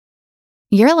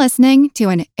You're listening to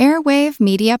an Airwave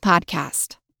Media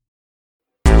Podcast.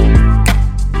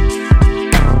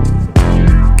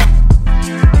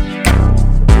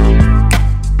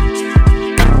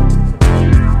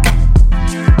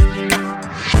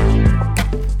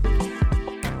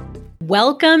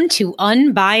 Welcome to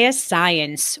Unbiased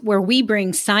Science, where we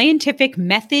bring scientific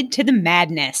method to the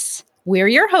madness. We're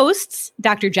your hosts,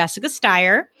 Dr. Jessica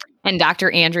Steyer and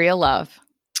Dr. Andrea Love.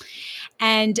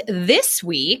 And this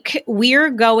week, we're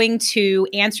going to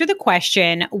answer the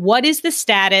question, what is the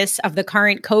status of the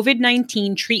current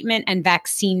COVID-19 treatment and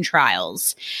vaccine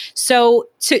trials? So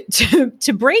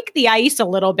to break the ice a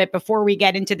little bit before we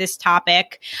get into this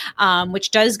topic,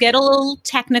 which does get a little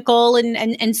technical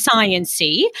and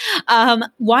science-y,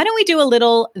 why don't we do a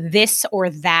little this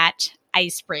or that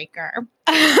icebreaker?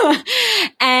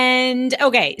 And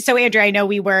okay, so Andrea, I know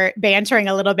we were bantering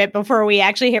a little bit before we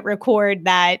actually hit record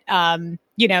that,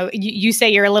 you say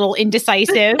you're a little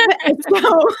indecisive.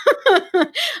 So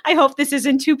I hope this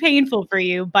isn't too painful for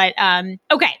you. But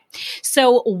okay,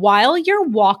 so while you're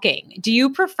walking, do you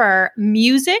prefer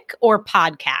music or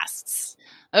podcasts?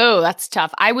 Oh, that's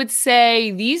tough. I would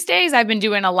say these days I've been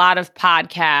doing a lot of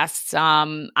podcasts.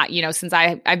 Since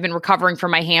I've been recovering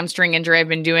from my hamstring injury, I've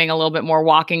been doing a little bit more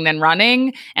walking than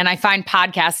running. And I find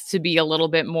podcasts to be a little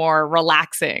bit more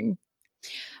relaxing.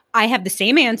 I have the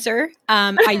same answer.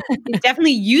 It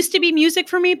definitely used to be music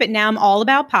for me, but now I'm all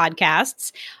about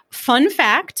podcasts. Fun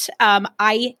fact,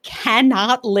 I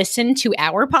cannot listen to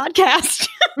our podcast.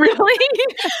 Really?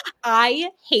 I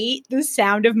hate the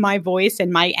sound of my voice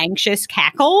and my anxious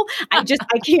cackle. I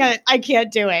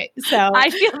can't do it. So I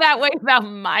feel that way about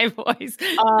my voice.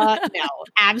 No,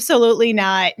 absolutely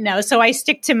not. No. So I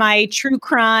stick to my true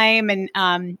crime. And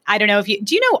I don't know if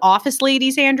do you know Office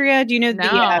Ladies, Andrea? Do you know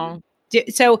No.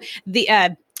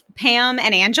 the Pam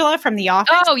and Angela from The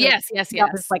Office? Oh, yes.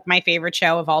 It's like my favorite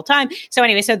show of all time. So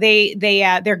anyway, so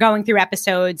they're going through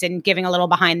episodes and giving a little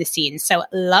behind the scenes. So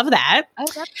love that. Oh,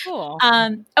 that's cool.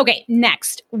 Okay,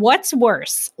 next. What's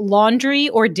worse, laundry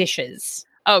or dishes?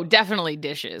 Oh, definitely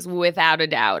dishes, without a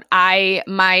doubt.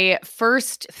 My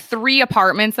first 3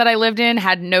 apartments that I lived in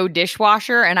had no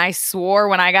dishwasher, and I swore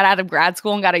when I got out of grad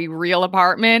school and got a real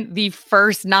apartment, the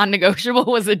first non-negotiable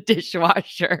was a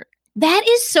dishwasher. That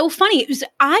is so funny.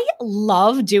 I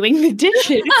love doing the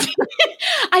dishes.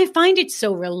 I find it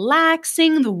so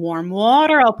relaxing, the warm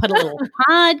water. I'll put a little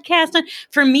podcast on.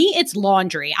 For me, it's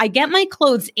laundry. I get my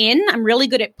clothes in. I'm really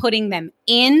good at putting them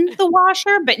in the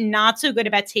washer, but not so good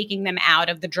about taking them out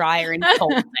of the dryer and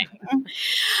folding.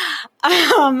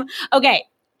 Okay.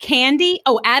 Candy.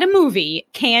 Oh, at a movie,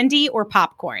 candy or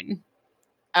popcorn?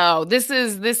 Oh, this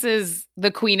is the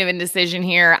queen of indecision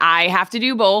here. I have to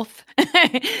do both.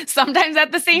 Sometimes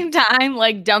at the same time,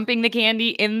 like dumping the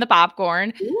candy in the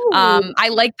popcorn. I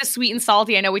like the sweet and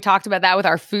salty. I know we talked about that with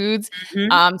our foods.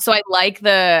 Mm-hmm. So I like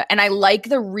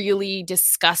the really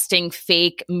disgusting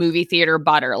fake movie theater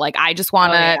butter. Like I just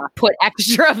want to put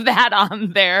extra of that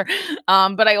on there.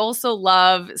 But I also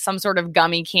love some sort of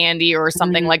gummy candy or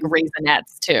something like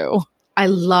Raisinets too. I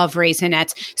love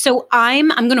Raisinets. So I'm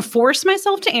going to force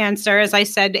myself to answer. As I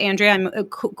said, Andrea, I'm a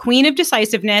queen of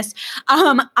decisiveness.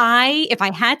 If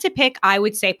I had to pick, I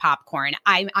would say popcorn.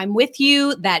 I'm with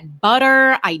you. That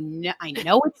butter, I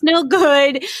know it's no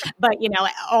good, but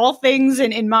all things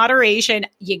in moderation.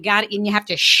 You got it, and you have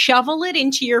to shovel it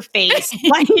into your face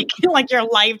like your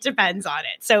life depends on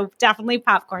it. So definitely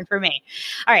popcorn for me.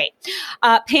 All right,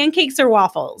 pancakes or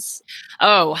waffles?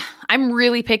 Oh, I'm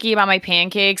really picky about my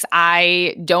pancakes. I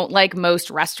don't like most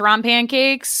restaurant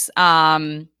pancakes.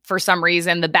 For some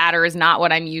reason, the batter is not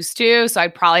what I'm used to. So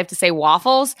I'd probably have to say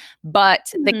waffles.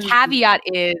 But the caveat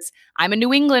is I'm a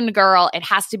New England girl. It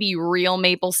has to be real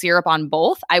maple syrup on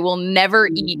both. I will never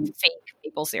eat fake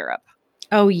maple syrup.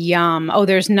 Oh, yum. Oh,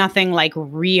 there's nothing like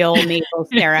real maple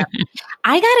syrup.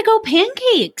 I got to go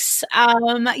pancakes.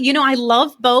 I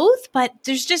love both, but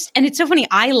there's just, and it's so funny.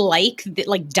 I like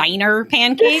diner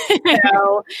pancakes.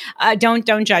 So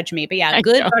don't judge me, but yeah,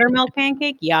 good buttermilk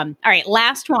pancake. Yum. All right.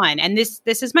 Last one. And this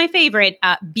is my favorite,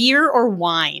 beer or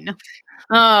wine.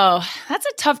 Oh, that's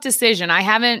a tough decision. I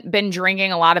haven't been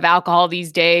drinking a lot of alcohol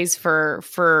these days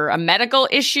for a medical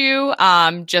issue,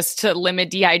 just to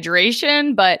limit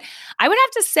dehydration. But I would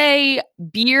have to say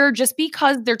beer, just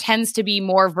because there tends to be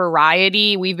more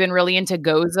variety. We've been really into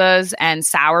gozas and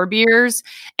sour beers,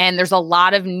 and there's a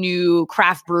lot of new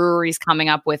craft breweries coming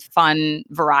up with fun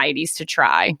varieties to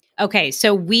try. Okay,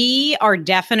 so we are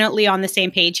definitely on the same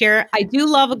page here. I do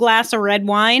love a glass of red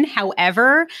wine.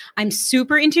 However, I'm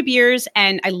super into beers,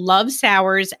 and I love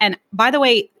sours. And by the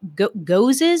way,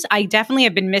 gozes, I definitely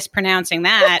have been mispronouncing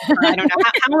that. I don't know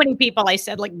how many people I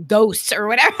said like ghosts or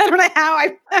whatever. I don't know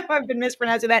how I've been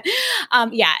mispronouncing that.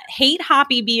 Hate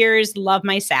hoppy beers, love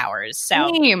my sours.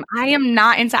 So Same. I am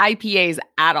not into IPAs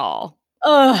at all.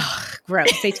 Ugh,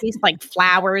 gross. They taste like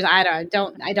flowers. I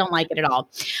don't like it at all.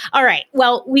 All right.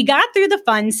 Well, we got through the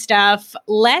fun stuff.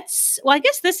 I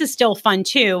guess this is still fun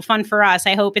too. Fun for us.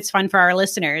 I hope it's fun for our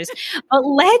listeners. But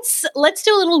let's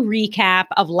do a little recap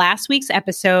of last week's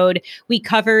episode. We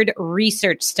covered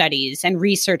research studies and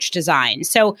research design.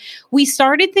 So we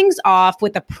started things off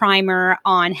with a primer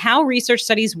on how research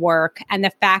studies work and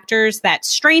the factors that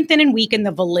strengthen and weaken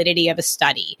the validity of a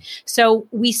study. So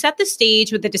we set the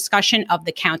stage with the discussion of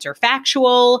the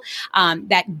counterfactual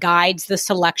that guides the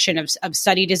selection of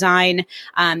study design.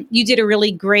 You did a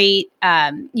really great,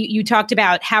 you talked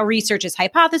about how research is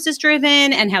hypothesis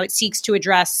driven and how it seeks to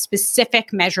address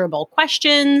specific measurable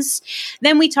questions.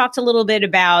 Then we talked a little bit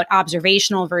about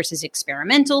observational versus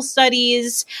experimental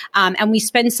studies. And we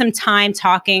spent some time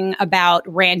talking about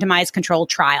randomized controlled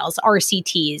trials,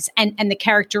 RCTs, and the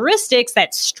characteristics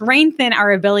that strengthen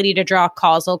our ability to draw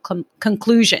causal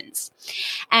conclusions.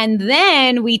 And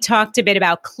then we talked a bit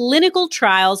about clinical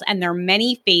trials and their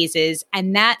many phases,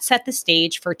 and that set the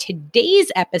stage for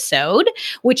today's episode,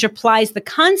 which applies the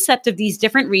concept of these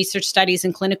different research studies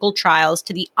and clinical trials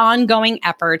to the ongoing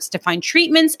efforts to find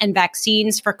treatments and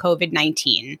vaccines for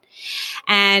COVID-19.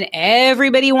 And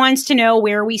everybody wants to know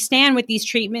where we stand with these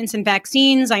treatments and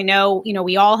vaccines. I know,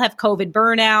 we all have COVID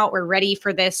burnout. We're ready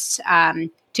for this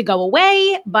to go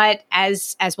away, but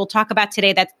as we'll talk about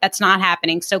today, that's not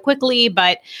happening so quickly.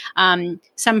 But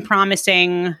some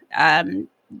promising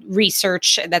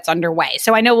research that's underway.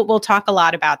 So I know we'll talk a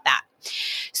lot about that.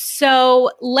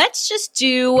 So let's just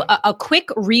do a quick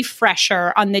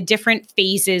refresher on the different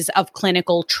phases of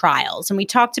clinical trials, and we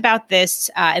talked about this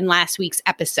in last week's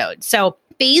episode. So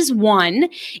Phase 1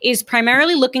 is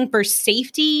primarily looking for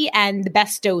safety and the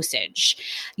best dosage,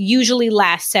 usually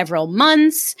lasts several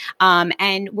months,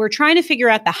 and we're trying to figure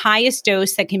out the highest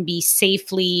dose that can be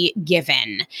safely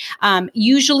given.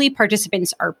 Usually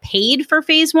participants are paid for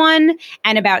Phase 1,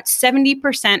 and about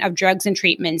 70% of drugs and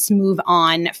treatments move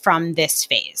on from this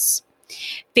phase.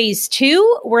 Phase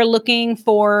 2, we're looking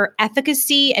for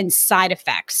efficacy and side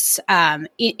effects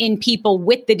in people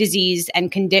with the disease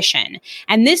and condition.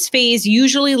 And this phase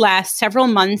usually lasts several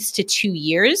months to 2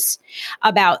 years.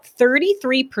 About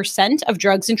 33% of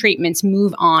drugs and treatments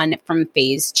move on from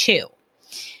Phase 2.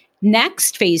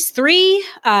 Next, Phase 3,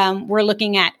 we're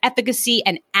looking at efficacy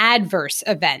and adverse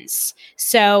events.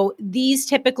 So these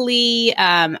typically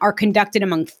are conducted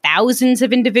among thousands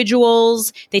of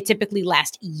individuals. They typically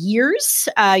last years,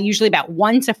 usually about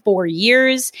 1 to 4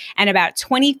 years, and about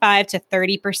 25 to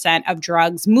 30% of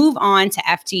drugs move on to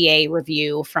FDA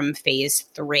review from Phase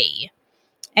 3.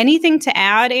 Anything to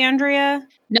add, Andrea?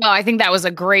 No, I think that was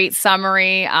a great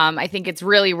summary. I think it's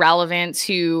really relevant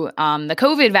to the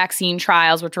COVID vaccine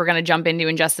trials, which we're going to jump into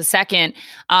in just a second.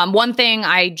 One thing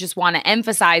I just want to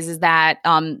emphasize is that,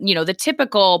 the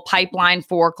typical pipeline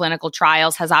for clinical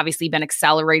trials has obviously been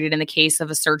accelerated in the case of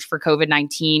a search for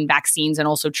COVID-19 vaccines and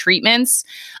also treatments.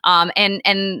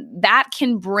 And that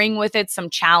can bring with it some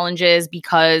challenges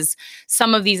because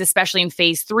some of these, especially in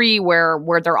Phase 3,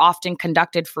 where they're often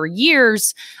conducted for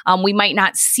years, we might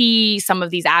not see some of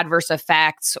these adverse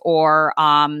effects or,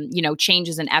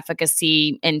 changes in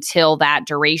efficacy until that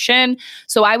duration.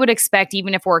 So I would expect,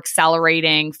 even if we're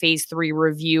accelerating Phase 3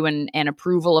 review and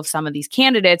approval of some of these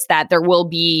candidates, that there will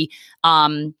be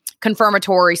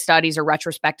confirmatory studies or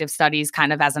retrospective studies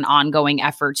kind of as an ongoing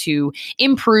effort to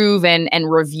improve and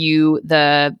review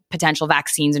the potential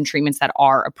vaccines and treatments that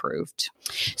are approved.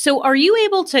 So are you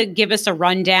able to give us a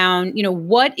rundown?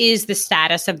 What is the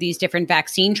status of these different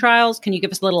vaccine trials? Can you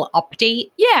give us a little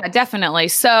update? Yeah, definitely.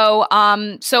 So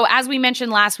as we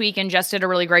mentioned last week and just did a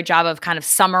really great job of kind of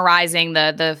summarizing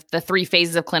the 3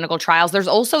 phases of clinical trials, there's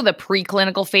also the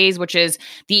preclinical phase, which is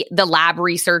the lab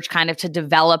research kind of to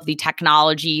develop the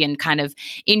technology and kind of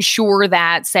ensure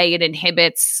that, say, it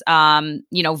inhibits,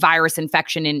 virus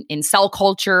infection in cell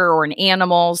culture or in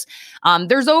animals.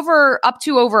 There's up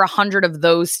to over 100 of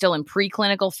those still in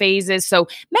preclinical phases. So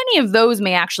many of those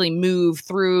may actually move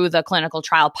through the clinical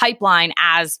trial pipeline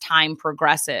as time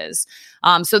progresses.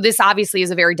 So this obviously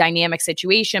is a very dynamic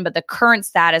situation, but the current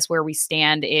status where we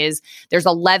stand is there's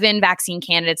 11 vaccine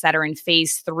candidates that are in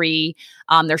Phase 3.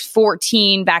 There's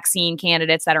 14 vaccine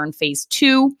candidates that are in Phase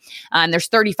 2. And there's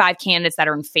 35 35 candidates that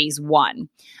are in phase 1.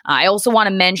 I also want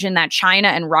to mention that China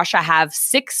and Russia have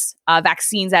 6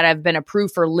 vaccines that have been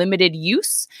approved for limited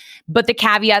use. But the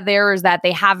caveat there is that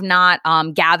they have not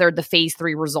gathered the phase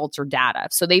 3 results or data.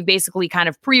 So they've basically kind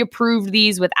of pre-approved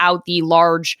these without the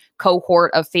large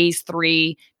cohort of phase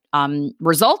 3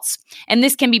 results. And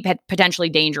this can be potentially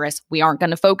dangerous. We aren't going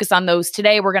to focus on those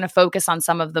today. We're going to focus on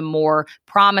some of the more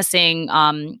promising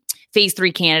phase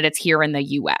 3 candidates here in the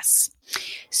US.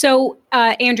 So,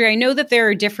 Andrea, I know that there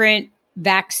are different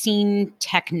vaccine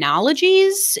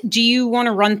technologies. Do you want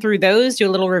to run through those, do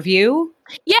a little review?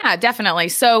 Yeah, definitely.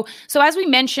 So as we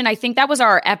mentioned, I think that was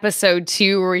our episode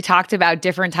 2 where we talked about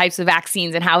different types of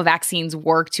vaccines and how vaccines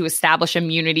work to establish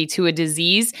immunity to a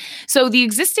disease. So the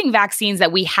existing vaccines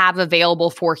that we have available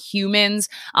for humans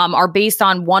are based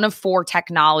on one of 4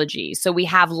 technologies. So we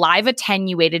have live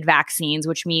attenuated vaccines,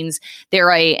 which means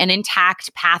they're an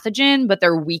intact pathogen, but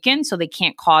they're weakened, so they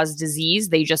can't cause disease.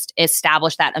 They just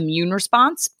establish that immune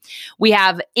response. We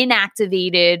have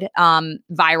inactivated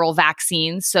viral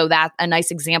vaccines. So that a nice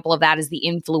example of that is the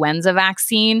influenza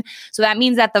vaccine. So that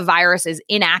means that the virus is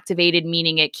inactivated,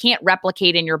 meaning it can't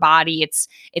replicate in your body.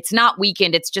 It's not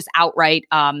weakened. It's just outright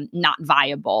not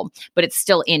viable, but it's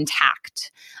still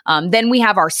intact. Then we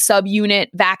have our subunit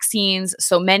vaccines.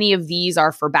 So many of these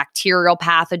are for bacterial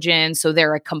pathogens. So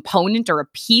they're a component or a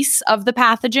piece of the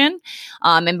pathogen.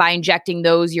 And by injecting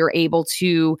those, you're able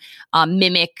to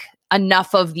mimic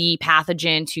enough of the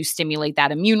pathogen to stimulate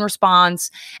that immune response.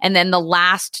 And then the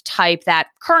last type that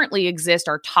currently exists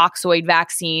are toxoid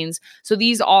vaccines. So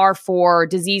these are for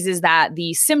diseases that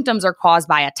the symptoms are caused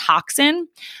by a toxin.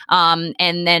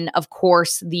 And then, of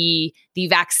course, the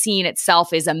vaccine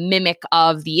itself is a mimic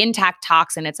of the intact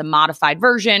toxin. It's a modified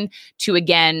version to,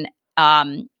 again,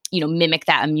 mimic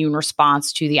that immune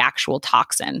response to the actual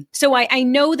toxin. So I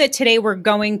know that today we're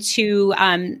going to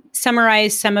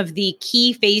summarize some of the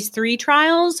key phase 3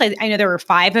 trials. I know there were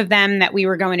 5 of them that we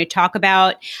were going to talk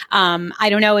about. I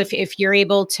don't know if you're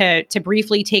able to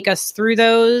briefly take us through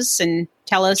those and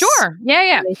tell us. Sure.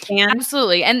 Yeah.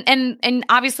 Absolutely. And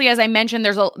obviously, as I mentioned,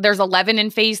 there's 11 in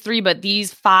phase 3, but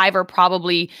these 5 are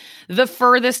probably the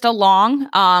furthest along,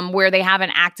 where they have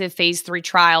an active phase 3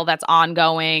 trial that's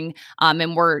ongoing,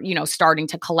 and we're starting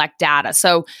to collect data.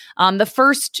 So the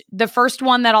first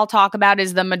one that I'll talk about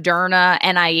is the Moderna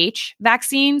NIH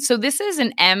vaccine. So this is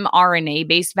an mRNA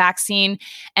based vaccine,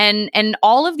 and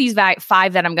all of these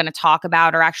 5 that I'm going to talk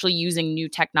about are actually using new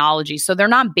technology. So they're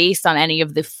not based on any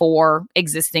of the 4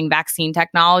 existing vaccine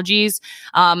technologies.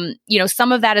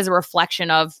 Some of that is a reflection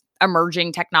of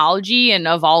emerging technology and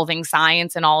evolving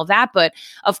science and all of that. But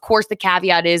of course, the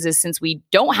caveat is since we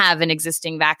don't have an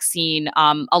existing vaccine,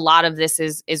 a lot of this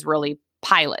is really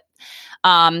pilot.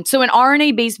 So an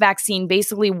RNA-based vaccine,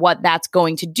 basically what that's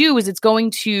going to do is it's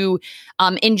going to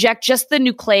inject just the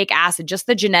nucleic acid, just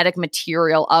the genetic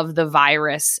material of the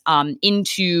virus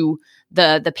into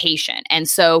the patient. And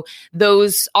so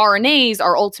those RNAs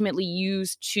are ultimately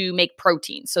used to make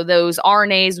proteins. So those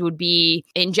RNAs would be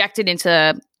injected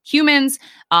into humans.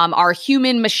 Our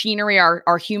human machinery,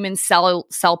 our human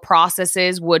cell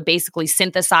processes would basically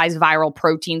synthesize viral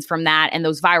proteins from that. And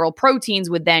those viral proteins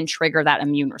would then trigger that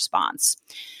immune response.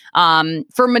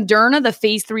 For Moderna, the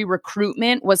phase 3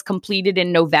 recruitment was completed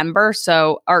in November.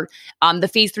 So the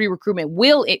phase 3 recruitment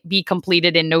will be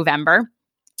completed in November.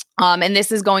 And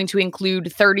this is going to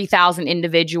include 30,000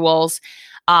 individuals.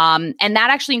 And that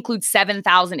actually includes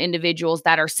 7,000 individuals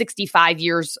that are 65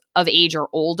 years of age or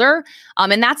older.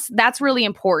 And that's really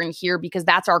important here because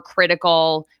that's our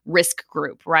critical risk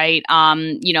group, right?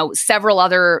 Several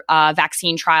other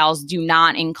vaccine trials do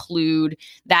not include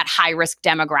that high risk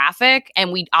demographic.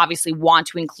 And we obviously want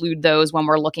to include those when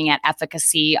we're looking at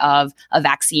efficacy of a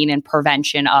vaccine and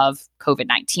prevention of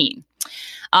COVID-19.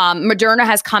 Moderna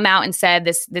has come out and said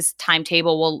this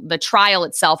timetable the trial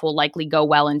itself will likely go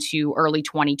well into early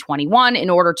 2021 in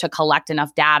order to collect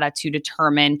enough data to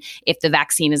determine if the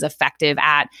vaccine is effective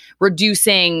at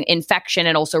reducing infection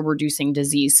and also reducing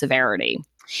disease severity.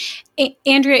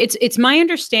 Andrea, it's my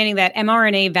understanding that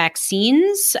mRNA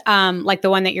vaccines, like the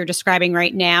one that you're describing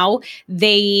right now,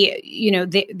 they're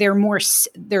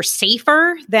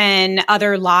safer than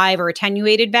other live or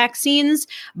attenuated vaccines,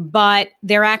 but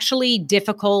they're actually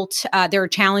difficult. There are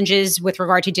challenges with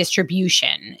regard to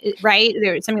distribution, right?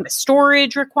 There's something about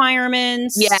storage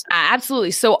requirements. Yeah,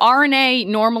 absolutely. So RNA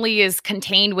normally is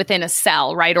contained within a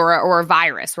cell, right, or a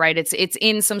virus, right? It's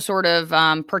in some sort of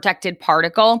protected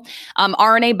particle.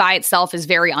 RNA mRNA by itself is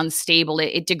very unstable.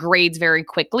 It degrades very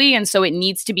quickly. And so it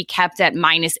needs to be kept at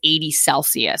minus 80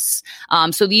 Celsius.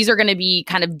 So these are going to be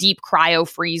kind of deep cryo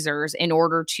freezers in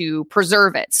order to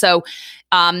preserve it. So,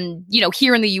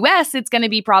 here in the US, it's going to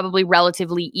be probably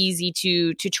relatively easy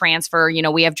to transfer.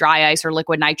 We have dry ice or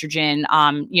liquid nitrogen,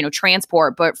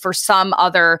 transport. But for some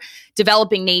other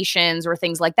developing nations or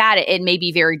things like that, it may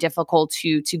be very difficult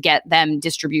to get them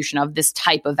distribution of this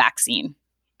type of vaccine.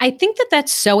 I think that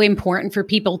that's so important for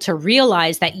people to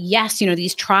realize that, yes,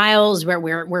 these trials where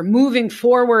we're moving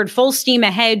forward full steam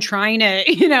ahead, trying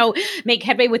to, make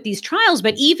headway with these trials.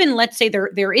 But even let's say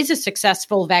there is a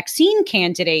successful vaccine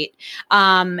candidate,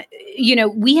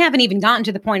 we haven't even gotten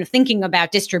to the point of thinking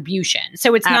about distribution.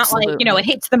 So it's Absolutely. not like,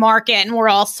 it hits the market and we're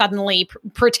all suddenly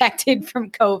protected from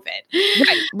COVID.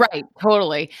 Right.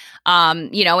 Totally.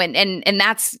 And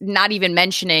that's not even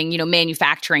mentioning,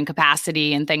 manufacturing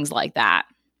capacity and things like that.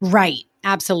 Right.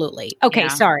 Absolutely. Okay. Yeah.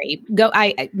 Sorry. Go.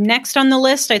 Next on the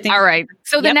list, I think. All right.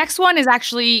 So the next one is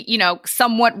actually,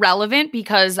 somewhat relevant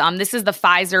because this is the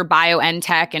Pfizer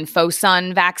BioNTech and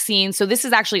Fosun vaccine. So this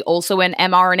is actually also an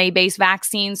mRNA-based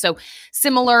vaccine. So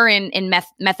similar in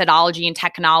methodology and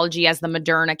technology as the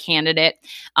Moderna candidate,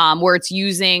 where it's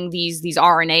using these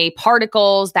RNA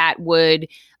particles that would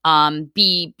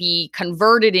be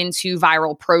converted into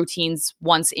viral proteins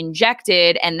once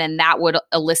injected, and then that would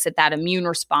elicit that immune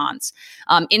response.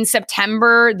 In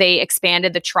September, they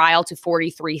expanded the trial to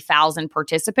 43,000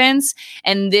 participants,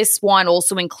 and this one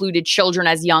also included children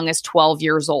as young as 12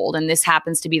 years old, and this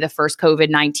happens to be the first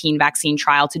COVID-19 vaccine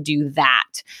trial to do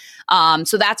that.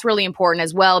 So that's really important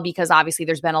as well, because obviously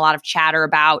there's been a lot of chatter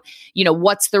about,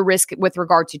 what's the risk with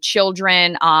regard to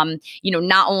children,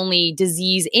 not only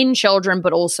disease in children,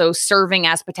 but also serving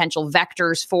as potential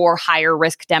vectors for higher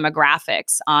risk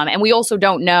demographics. And we also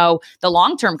don't know the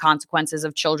long-term consequences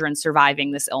of children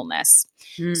surviving this illness.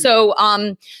 So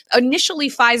initially,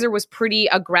 Pfizer was pretty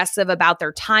aggressive about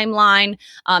their timeline.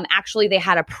 Actually, they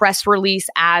had a press release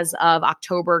as of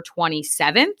October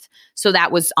 27th. So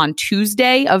that was on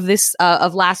Tuesday of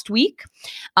last week.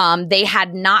 They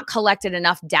had not collected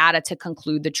enough data to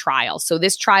conclude the trial. So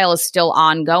this trial is still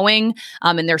ongoing,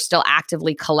 and they're still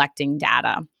actively collecting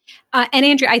data. And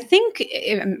Andrea, I think,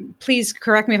 please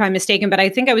correct me if I'm mistaken, but I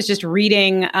think I was just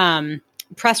reading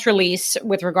press release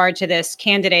with regard to this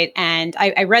candidate. And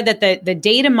I read that the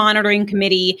Data Monitoring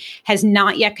Committee has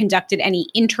not yet conducted any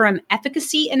interim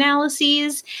efficacy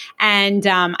analyses. And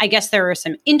I guess there are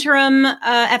some interim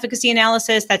efficacy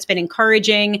analysis that's been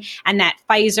encouraging, and that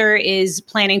Pfizer is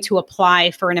planning to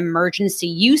apply for an emergency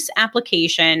use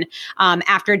application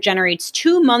after it generates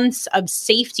 2 months of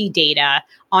safety data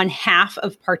on half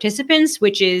of participants,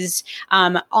 which is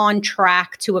on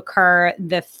track to occur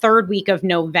the third week of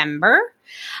November.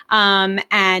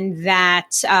 And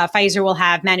that Pfizer will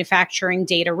have manufacturing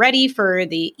data ready for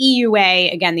the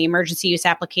EUA, again, the emergency use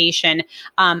application,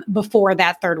 before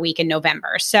that third week in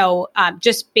November. So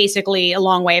just basically a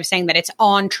long way of saying that it's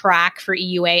on track for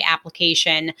EUA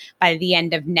application by the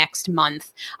end of next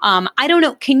month. I don't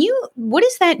know. What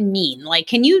does that mean? Like,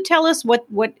 can you tell us what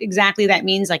exactly that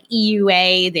means? Like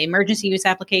EUA, the emergency use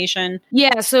application?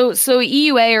 Yeah. So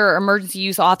EUA, or emergency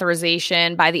use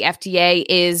authorization by the FDA,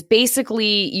 is basically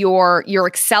you're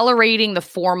accelerating the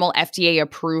formal FDA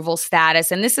approval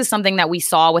status. And this is something that we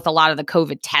saw with a lot of the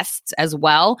COVID tests as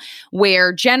well,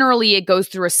 where generally it goes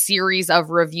through a series of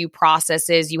review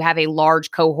processes. You have a large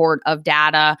cohort of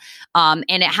data, and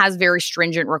it has very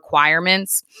stringent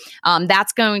requirements.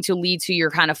 That's going to lead to your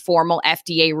kind of formal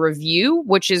FDA review,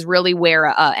 which is really where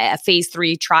a phase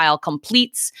 3 trial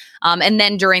completes. And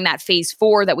then during that phase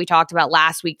 4 that we talked about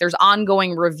last week, there's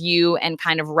ongoing review and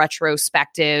kind of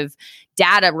retrospective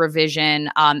data revision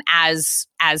as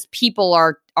people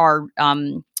are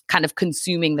kind of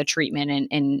consuming the treatment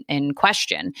in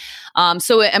question.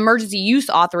 So emergency use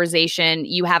authorization,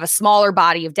 you have a smaller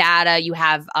body of data, you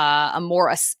have a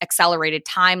more accelerated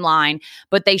timeline,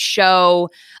 but they show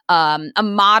a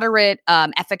moderate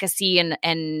efficacy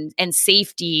and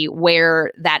safety,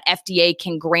 where that FDA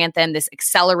can grant them this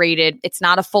accelerated, it's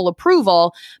not a full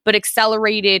approval, but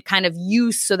accelerated kind of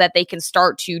use, so that they can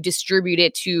start to distribute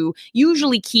it to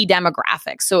usually key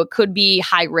demographics. So it could be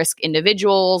high risk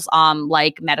individuals,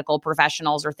 like medical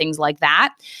professionals or things like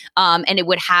that. And it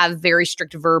would have very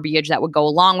strict verbiage that would go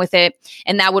along with it.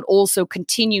 And that would also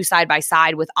continue side by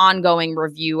side with ongoing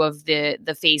review of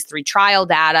the phase 3 trial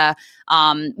data,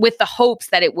 with the hopes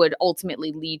that it would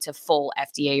ultimately lead to full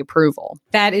FDA approval.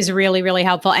 That is really, really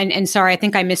helpful. And sorry, I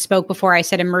think I misspoke before I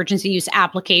said emergency use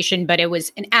application, but it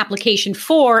was an application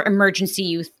for emergency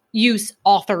use use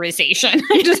authorization.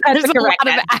 I just had There's to a correct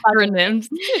lot of that. acronyms.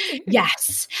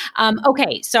 Yes.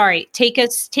 Okay. Sorry. Take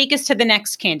us to the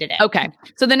next candidate. Okay.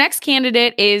 So the next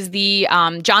candidate is the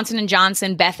Johnson &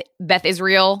 Johnson Beth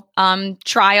Israel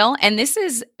trial. And this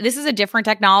is a different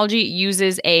technology. It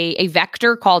uses a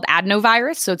vector called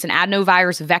adenovirus. So it's an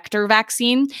adenovirus vector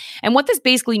vaccine. And what this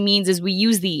basically means is we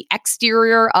use the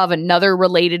exterior of another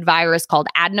related virus called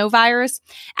adenovirus.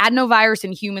 Adenovirus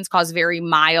in humans cause very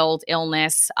mild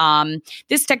illness.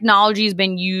 This technology has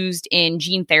been used in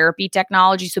gene therapy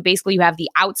technology. So basically you have the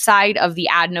outside of the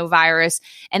adenovirus,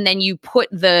 and then you put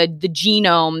the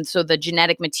genome, so the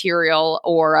genetic material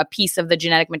or a piece of the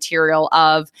genetic material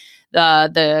of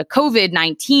the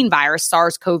COVID-19 virus,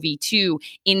 SARS-CoV-2,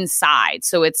 inside.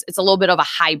 So it's a little bit of a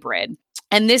hybrid.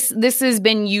 And this has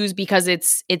been used because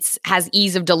it's has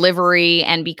ease of delivery,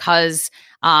 and because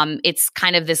it's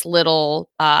kind of this little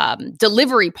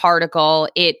delivery particle,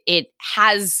 it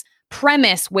has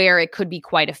premise where it could be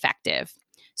quite effective.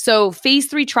 So phase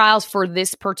 3 trials for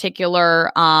this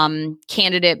particular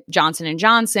candidate, Johnson &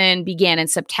 Johnson, began in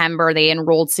September. They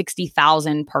enrolled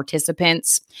 60,000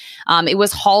 participants. It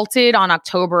was halted on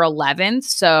October 11th.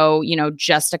 So,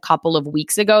 just a couple of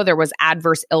weeks ago, there was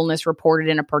adverse illness reported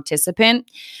in a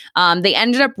participant. They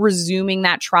ended up resuming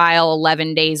that trial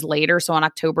 11 days later, so on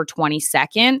October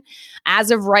 22nd.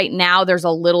 As of right now, there's a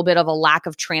little bit of a lack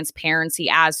of transparency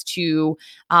as to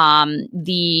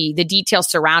the details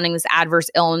surrounding this adverse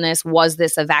illness. Was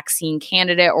this a vaccine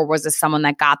candidate, or was this someone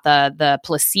that got the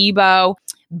placebo?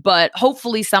 But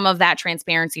hopefully some of that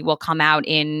transparency will come out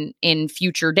in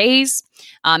future days.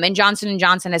 And Johnson &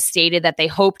 Johnson has stated that they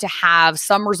hope to have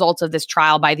some results of this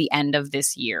trial by the end of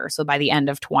this year, so by the end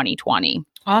of 2020.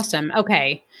 Awesome.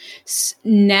 Okay.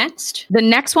 Next. The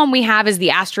next one we have is the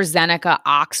AstraZeneca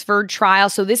Oxford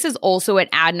trial. So this is also an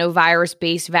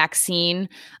adenovirus-based vaccine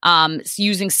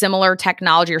using similar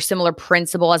technology or similar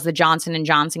principle as the Johnson &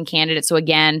 Johnson candidate. So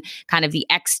again, kind of the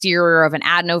exterior of an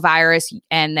adenovirus,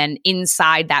 and then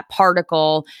inside that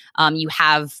particle, you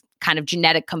have kind of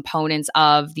genetic components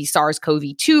of the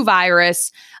SARS-CoV-2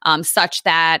 virus, such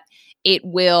that it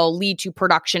will lead to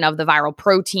production of the viral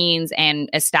proteins and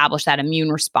establish that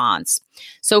immune response.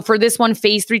 So for this one,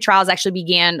 phase 3 trials actually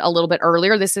began a little bit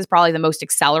earlier. This is probably the most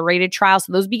accelerated trial.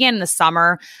 So those began in the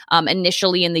summer,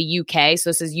 initially in the UK. So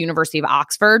this is University of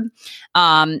Oxford.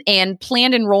 And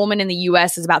planned enrollment in the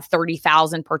US is about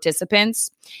 30,000 participants.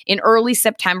 In early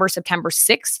September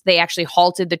 6th, they actually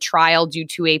halted the trial due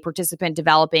to a participant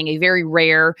developing a very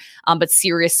rare but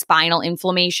serious spinal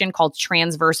inflammation called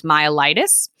transverse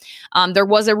myelitis. There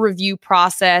was a review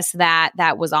process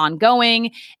that was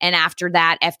ongoing. And after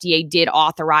that, FDA did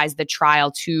authorize the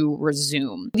trial to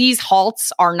resume. These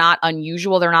halts are not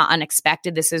unusual. They're not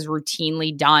unexpected. This is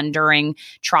routinely done during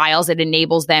trials. It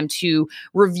enables them to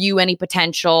review any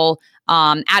potential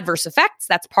adverse effects.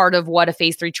 That's part of what a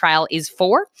phase 3 trial is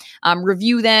for.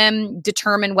 Review them,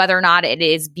 determine whether or not it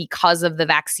is because of the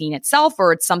vaccine itself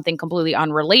or it's something completely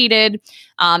unrelated.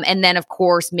 And then, of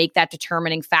course, make that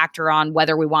determining factor on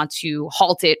whether we want to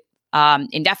halt it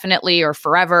indefinitely or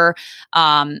forever,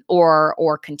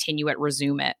 or continue it,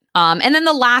 resume it. And then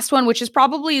the last one, which is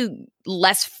probably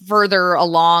less further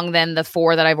along than the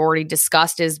 4 that I've already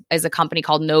discussed, is a company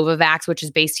called Novavax, which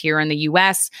is based here in the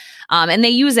US. And they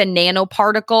use a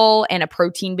nanoparticle and a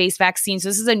protein-based vaccine. So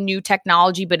this is a new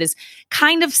technology, but is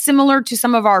kind of similar to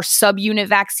some of our subunit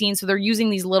vaccines. So they're using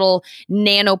these little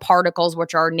nanoparticles,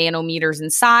 which are nanometers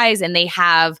in size, and they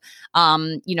have,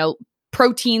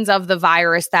 proteins of the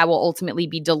virus that will ultimately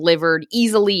be delivered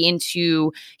easily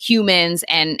into humans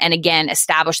and again,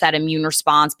 establish that immune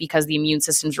response because the immune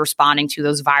system's responding to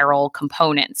those viral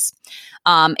components.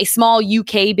 A small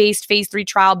UK-based phase 3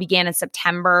 trial began in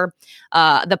September.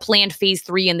 The planned phase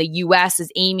 3 in the US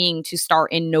is aiming to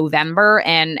start in November,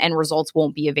 and results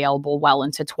won't be available well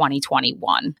into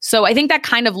 2021. So I think that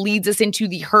kind of leads us into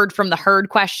the herd from the herd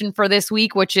question for this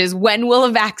week, which is, when will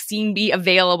a vaccine be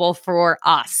available for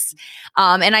us?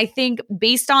 And I think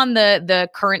based on the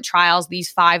current trials, these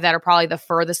 5 that are probably the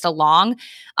furthest along,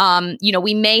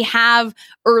 we may have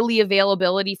early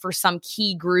availability for some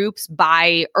key groups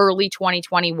by early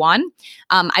 2021.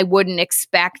 I wouldn't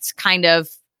expect kind of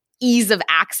ease of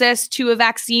access to a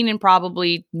vaccine in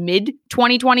probably mid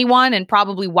 2021, and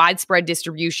probably widespread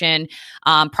distribution,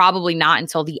 probably not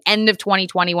until the end of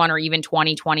 2021 or even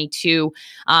 2022.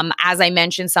 As I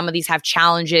mentioned, some of these have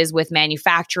challenges with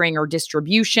manufacturing or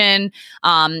distribution.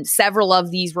 Several of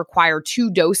these require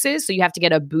 2 doses, so you have to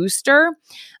get a booster.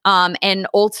 And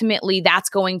ultimately, that's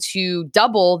going to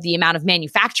double the amount of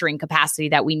manufacturing capacity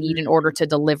that we need in order to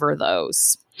deliver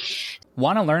those.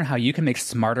 Want to learn how you can make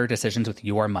smarter decisions with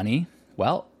your money?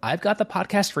 Well, I've got the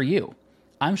podcast for you.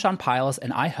 I'm Sean Piles,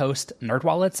 and I host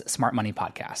NerdWallet's Smart Money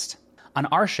Podcast. On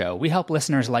our show, we help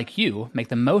listeners like you make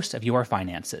the most of your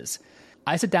finances.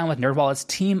 I sit down with NerdWallet's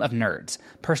team of nerds,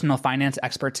 personal finance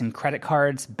experts in credit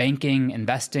cards, banking,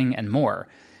 investing, and more.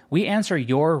 We answer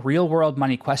your real-world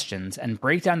money questions and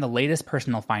break down the latest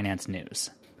personal finance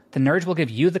news. The nerds will give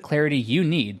you the clarity you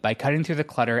need by cutting through the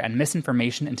clutter and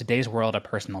misinformation in today's world of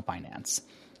personal finance.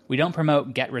 We don't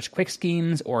promote get-rich-quick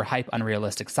schemes or hype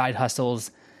unrealistic side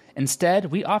hustles. Instead,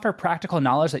 we offer practical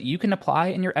knowledge that you can apply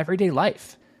in your everyday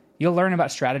life. You'll learn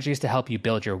about strategies to help you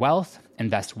build your wealth,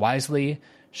 invest wisely,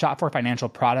 shop for financial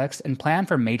products, and plan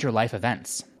for major life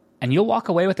events. And you'll walk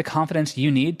away with the confidence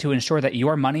you need to ensure that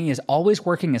your money is always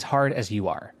working as hard as you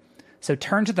are. So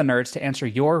turn to the nerds to answer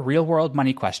your real-world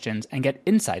money questions and get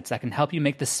insights that can help you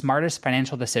make the smartest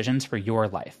financial decisions for your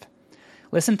life.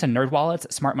 Listen to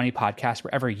NerdWallet's Smart Money Podcast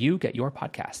wherever you get your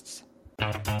podcasts.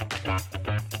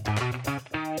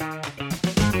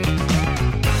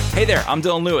 Hey there, I'm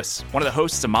Dylan Lewis, one of the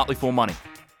hosts of Motley Fool Money.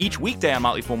 Each weekday on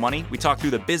Motley Fool Money, we talk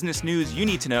through the business news you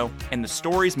need to know and the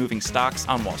stories moving stocks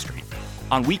on Wall Street.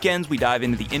 On weekends, we dive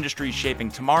into the industries shaping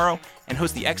tomorrow and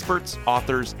host the experts,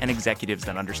 authors, and executives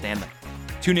that understand them.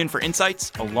 Tune in for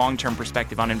insights, a long-term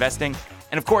perspective on investing,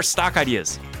 and of course, stock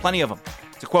ideas. Plenty of them.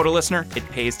 To quote a listener, it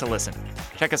pays to listen.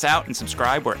 Check us out and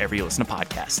subscribe wherever you listen to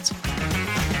podcasts.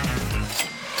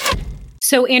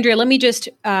 So, Andrea, let me just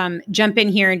jump in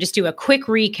here and just do a quick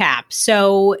recap.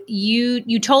 So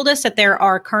you told us that there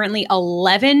are currently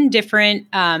 11 different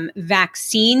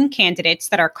vaccine candidates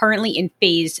that are currently in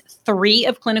phase 3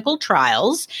 of clinical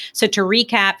trials. So to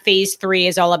recap, phase 3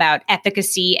 is all about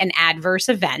efficacy and adverse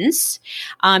events.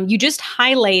 You just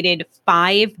highlighted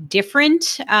 5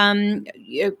 different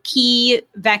key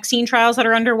vaccine trials that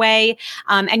are underway.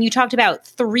 And you talked about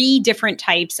 3 different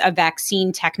types of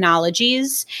vaccine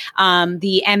technologies.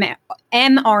 The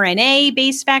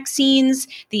mRNA-based vaccines,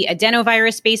 the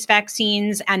adenovirus-based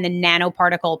vaccines, and the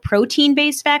nanoparticle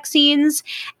protein-based vaccines.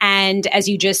 And as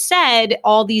you just said,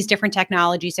 all these different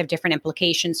technologies have different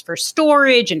implications for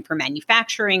storage and for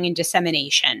manufacturing and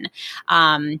dissemination.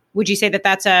 Would you say that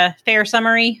that's a fair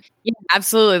summary? Yeah,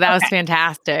 absolutely. That was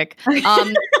fantastic.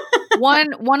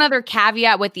 One other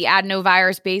caveat with the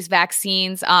adenovirus-based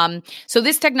vaccines. So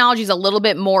this technology is a little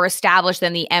bit more established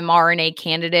than the mRNA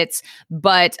candidates,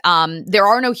 but there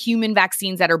are no human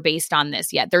vaccines that are based on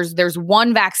this yet. There's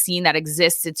one vaccine that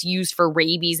exists. It's used for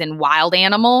rabies in wild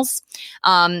animals,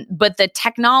 but the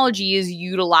technology is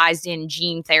utilized in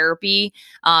gene therapy.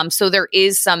 So there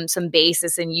is some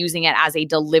basis in using it as a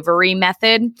delivery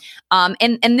method.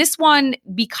 And this one,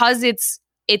 because it's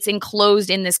enclosed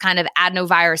in this kind of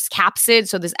adenovirus capsid,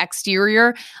 so this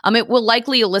exterior, it will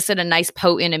likely elicit a nice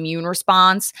potent immune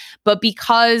response. But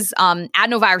because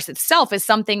adenovirus itself is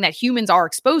something that humans are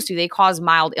exposed to, they cause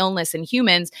mild illness in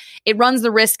humans, it runs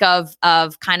the risk of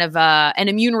kind of an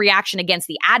immune reaction against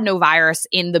the adenovirus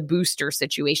in the booster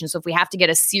situation. So if we have to get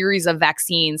a series of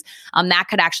vaccines, that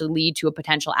could actually lead to a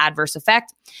potential adverse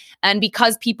effect. And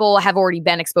because people have already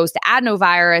been exposed to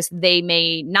adenovirus, they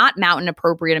may not mount an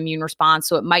appropriate immune response,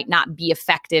 so it might not be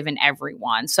effective in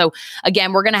everyone. So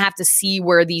again, we're going to have to see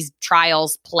where these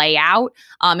trials play out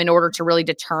in order to really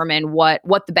determine what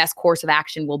the best course of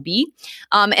action will be.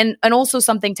 And also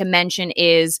something to mention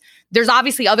is there's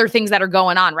obviously other things that are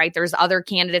going on, right? There's other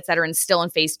candidates that are still in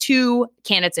phase 2,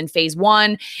 candidates in phase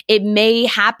 1. It may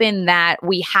happen that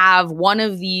we have one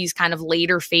of these kind of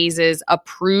later phases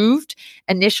approved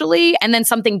initially, and then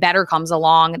something better comes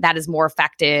along that is more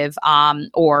effective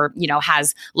or,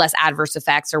 has less adverse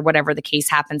effects or whatever the case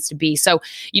happens to be. So,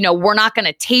 we're not going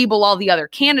to table all the other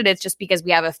candidates just because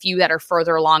we have a few that are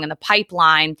further along in the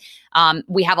pipeline.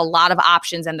 We have a lot of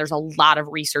options and there's a lot of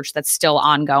research that's still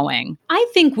ongoing. I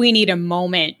think we need a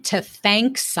moment to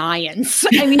thank science.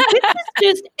 I mean,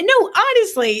 this is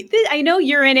honestly, I know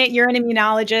you're in it. You're an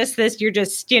immunologist. You're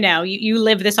just, you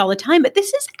live this all the time, but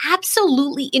this is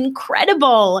absolutely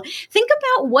incredible. Think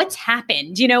about what's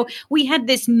happened. We had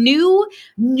this new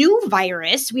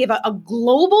virus. We have a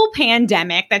global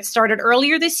pandemic that started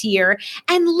earlier this year.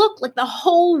 And look, like the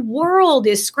whole world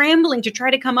is scrambling to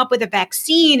try to come up with a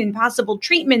vaccine and possible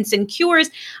treatments and cures.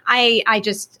 I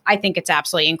think it's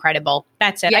absolutely incredible.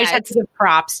 That's it. Yeah, I just have to give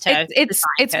props to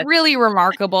it's really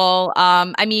remarkable.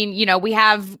 We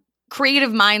have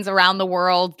creative minds around the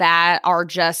world that are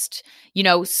just,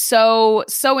 so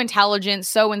intelligent,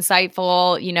 so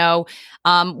insightful.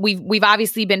 We've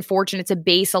obviously been fortunate to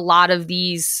base a lot of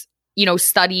these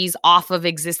studies off of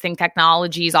existing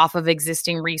technologies, off of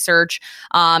existing research.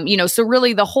 So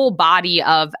really the whole body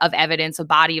of evidence, a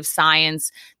body of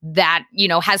science that,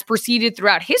 has proceeded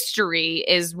throughout history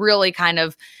is really kind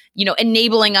of,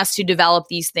 enabling us to develop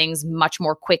these things much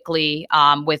more quickly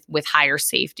with higher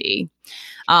safety.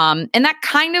 And that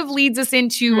kind of leads us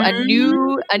into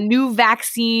a new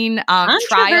vaccine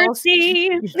trial.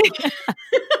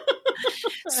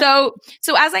 So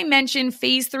as I mentioned,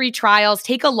 phase 3 trials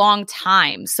take a long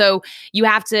time. So you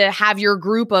have to have your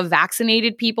group of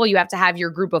vaccinated people. You have to have your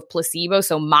group of placebo,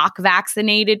 so mock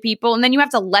vaccinated people. And then you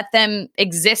have to let them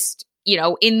exist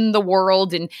in the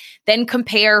world, and then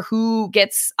compare who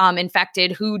gets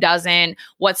infected, who doesn't,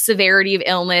 what severity of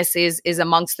illness is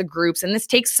amongst the groups. And this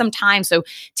takes some time. So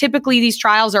typically these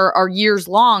trials are years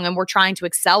long, and we're trying to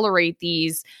accelerate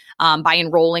these by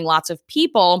enrolling lots of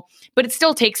people, but it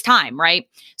still takes time, right?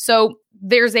 So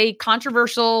there's a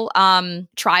controversial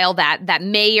trial that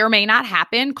may or may not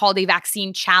happen called a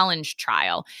vaccine challenge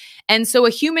trial. And so a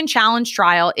human challenge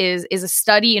trial is a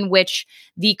study in which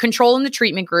the control and the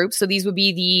treatment group, so these would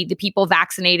be the people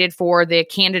vaccinated for the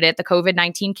candidate, the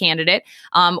COVID-19 candidate,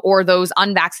 or those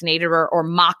unvaccinated or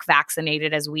mock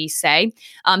vaccinated, as we say,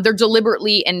 they're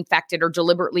deliberately infected or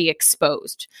deliberately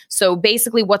exposed. So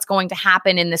basically what's going to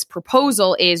happen in this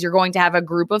proposal is you're going to have a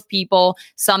group of people,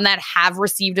 some that have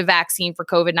received a vaccine for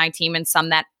COVID-19 and some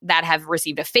that have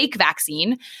received a fake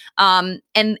vaccine,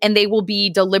 and they will be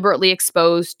deliberately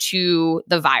exposed to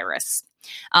the virus.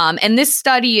 And this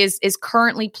study is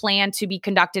currently planned to be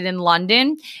conducted in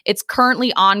London. It's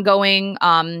currently ongoing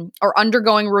or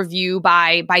undergoing review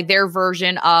by their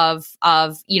version of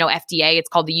FDA. It's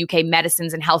called the UK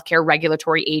Medicines and Healthcare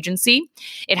Regulatory Agency.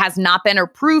 It has not been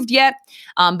approved yet,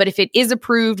 but if it is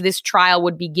approved, this trial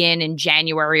would begin in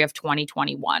January of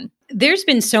 2021. There's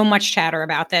been so much chatter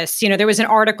about this. There was an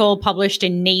article published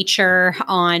in Nature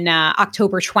on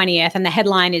October 20th, and the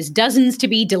headline is "Dozens to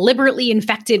be deliberately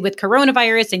infected with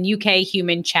coronavirus in UK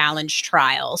human challenge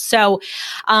trial." So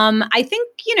I think,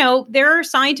 there are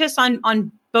scientists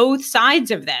on both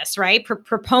sides of this, right?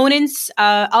 Proponents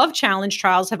of challenge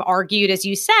trials have argued, as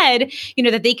you said,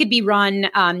 that they could be run,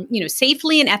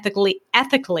 safely and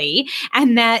ethically,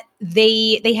 and that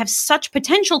they have such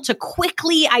potential to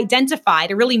quickly identify,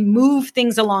 to really move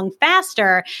things along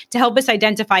faster, to help us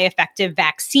identify effective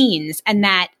vaccines, and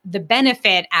that the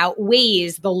benefit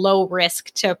outweighs the low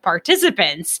risk to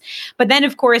participants. But then,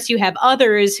 of course, you have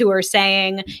others who are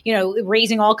saying,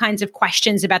 raising all kinds of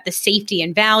questions about the safety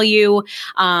and value,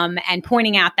 and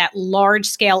pointing out that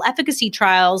large-scale efficacy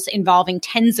trials involving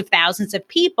tens of thousands of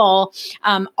people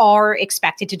are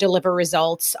expected to deliver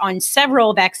results on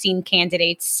several vaccine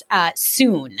candidates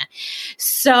soon.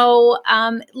 So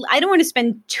I don't want to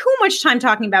spend too much time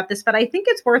talking about this, but I think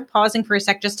it's worth pausing for a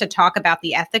sec just to talk about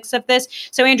the ethics of this.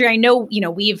 So, Andrea, I know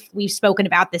we've spoken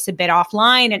about this a bit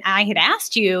offline, and I had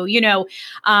asked you,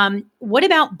 what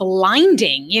about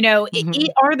blinding?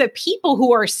 Are the people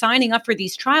who are signing up for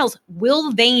these trials,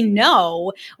 will they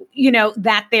know,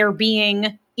 that they're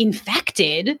being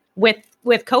infected with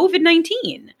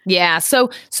COVID-19? Yeah. So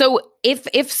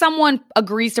if someone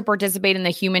agrees to participate in the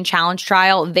human challenge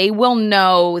trial, they will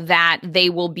know that they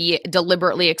will be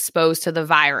deliberately exposed to the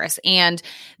virus. And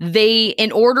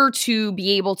in order to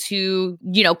be able to,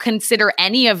 consider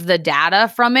any of the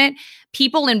data from it,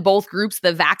 people in both groups,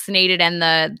 the vaccinated and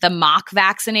the mock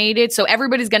vaccinated, so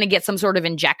everybody's going to get some sort of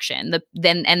injection.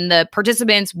 And the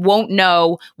participants won't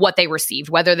know what they received,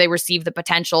 whether they received the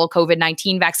potential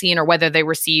COVID-19 vaccine or whether they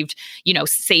received,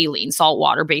 saline, salt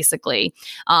water, basically.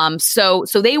 So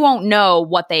they won't know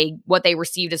what they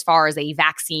received as far as a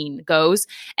vaccine goes.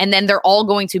 And then they're all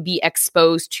going to be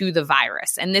exposed to the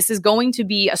virus. And this is going to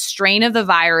be a strain of the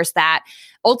virus that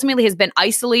ultimately has been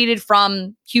isolated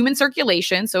from human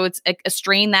circulation. So it's a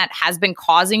strain that has been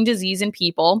causing disease in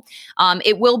people.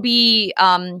 It will be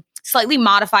slightly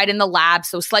modified in the lab,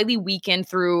 so slightly weakened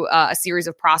through a series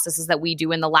of processes that we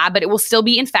do in the lab, but it will still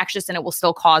be infectious and it will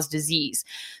still cause disease.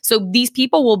 So these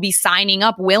people will be signing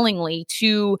up willingly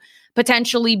to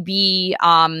potentially be,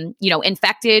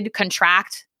 infected,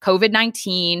 contract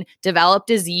COVID-19, develop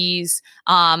disease,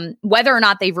 whether or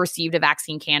not they've received a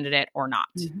vaccine candidate or not.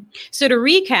 Mm-hmm. So to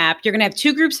recap, you're going to have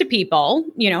two groups of people,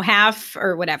 half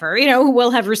or whatever, who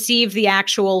will have received the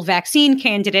actual vaccine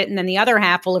candidate, and then the other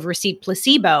half will have received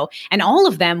placebo, and all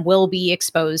of them will be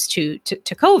exposed to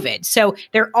COVID. So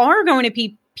there are going to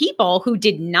be people who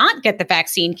did not get the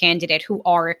vaccine candidate who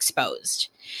are exposed.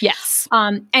 Yes.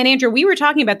 And Andrew, we were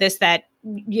talking about this, that,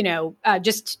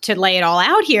 just to lay it all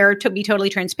out here, to be totally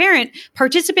transparent,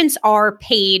 participants are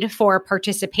paid for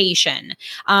participation.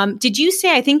 Did you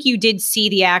say, I think you did see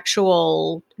the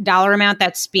actual dollar amount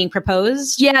that's being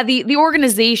proposed? Yeah, the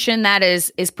organization that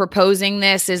is proposing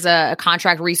this is a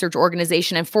contract research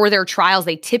organization, and for their trials,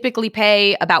 they typically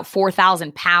pay about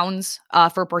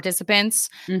 £4,000 for participants.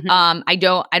 Mm-hmm. I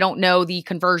don't know the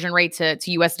conversion rate to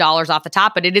US dollars off the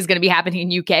top, but it is going to be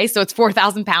happening in UK, so it's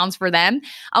 £4,000 for them,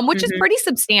 which is pretty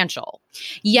substantial.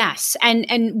 Yes, and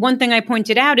one thing I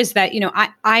pointed out is that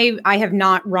I have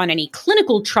not run any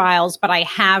clinical trials, but I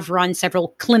have run several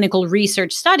clinical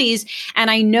research studies,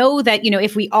 and I know that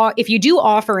if you do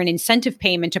offer an incentive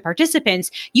payment to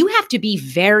participants, you have to be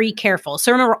very careful.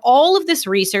 So remember, all of this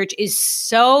research is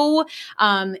so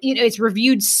it's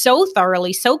reviewed so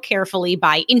thoroughly, so carefully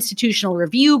by institutional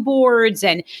review boards,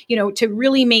 and to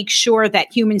really make sure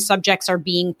that human subjects are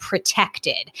being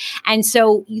protected. And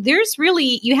so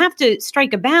you have to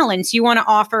strike a balance. You want to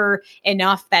offer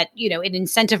enough that it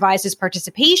incentivizes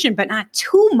participation, but not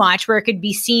too much where it could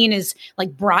be seen as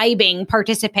like bribing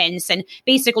participants and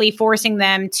basically forcing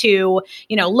them to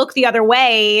look the other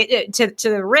way to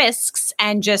the risks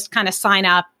and just kind of sign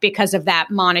up because of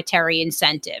that monetary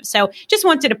incentive. So just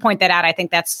wanted to point that out. I think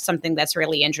that's something that's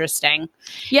really interesting.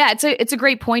 Yeah, it's a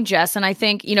great point, Jess, and I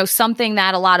think something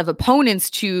that a lot of opponents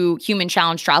to human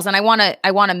challenge trials, and I want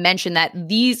to mention that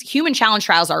these human challenge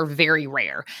trials are very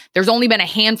rare. There's only been a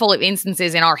handful of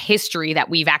instances in our history that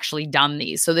we've actually done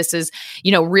these. So this is,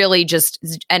 really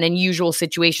just an unusual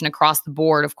situation across the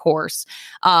board, of course.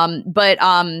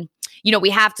 We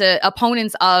have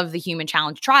opponents of the human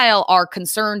challenge trial are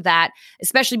concerned that,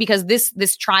 especially because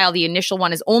this trial, the initial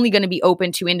one, is only going to be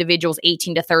open to individuals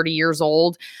 18 to 30 years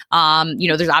old.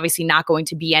 There's obviously not going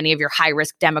to be any of your high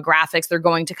risk demographics. They're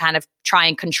going to kind of try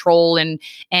and control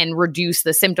and reduce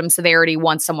the symptom severity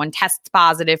once someone tests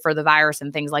positive for the virus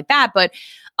and things like that. But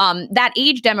that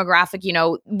age demographic,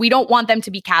 we don't want them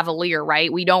to be cavalier,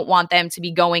 right? We don't want them to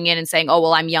be going in and saying, oh,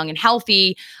 well, I'm young and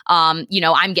healthy.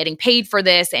 I'm getting paid for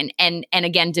this, and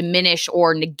again, diminish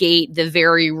or negate the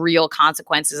very real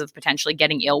consequences of potentially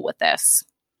getting ill with this.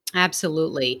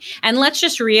 Absolutely. And let's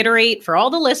just reiterate for all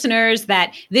the listeners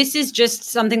that this is just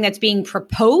something that's being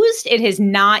proposed. It has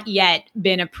not yet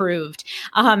been approved.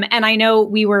 And I know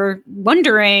we were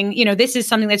wondering, this is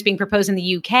something that's being proposed in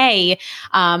the UK.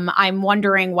 I'm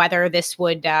wondering whether this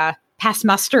would pass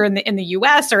muster in the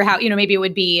US, or how, maybe it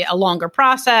would be a longer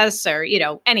process, or,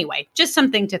 anyway, just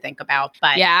something to think about.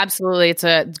 But yeah, absolutely. It's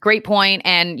a great point.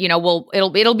 And,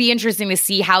 it'll be interesting to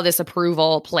see how this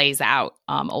approval plays out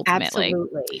ultimately.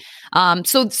 Absolutely.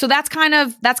 So that's kind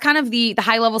of the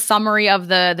high level summary of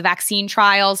the vaccine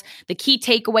trials. The key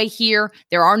takeaway here: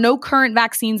 there are no current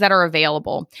vaccines that are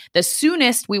available. The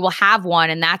soonest we will have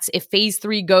one, and that's if phase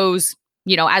 3 goes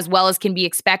as well as can be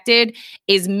expected,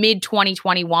 is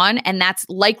mid-2021. And that's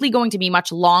likely going to be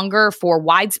much longer for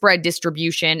widespread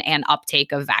distribution and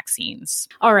uptake of vaccines.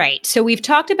 All right. So we've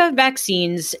talked about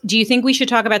vaccines. Do you think we should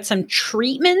talk about some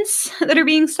treatments that are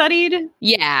being studied?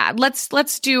 Yeah,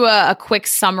 let's do a quick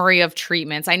summary of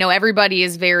treatments. I know everybody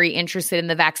is very interested in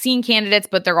the vaccine candidates,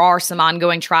 but there are some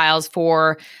ongoing trials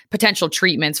for potential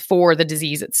treatments for the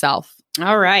disease itself.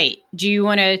 All right. Do you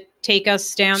want to take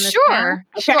us down this path?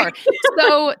 Sure.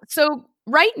 So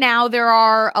right now there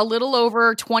are a little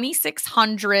over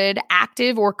 2,600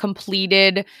 active or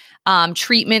completed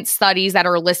treatment studies that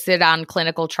are listed on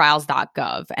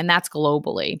clinicaltrials.gov, and that's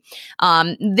globally.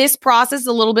 This process is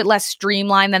a little bit less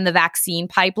streamlined than the vaccine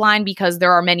pipeline because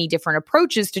there are many different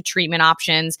approaches to treatment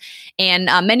options, and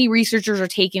many researchers are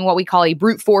taking what we call a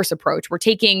brute force approach. We're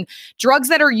taking drugs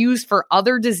that are used for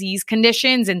other disease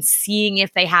conditions and seeing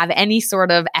if they have any sort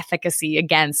of efficacy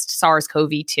against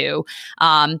SARS-CoV-2.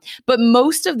 But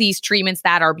most of these treatments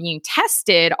that are being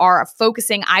tested are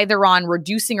focusing either on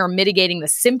reducing or mitigating the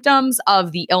symptoms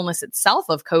of the illness itself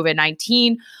of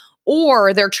COVID-19,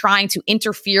 or they're trying to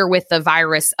interfere with the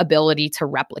virus ability to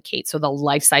replicate, so the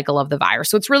life cycle of the virus.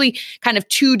 So it's really kind of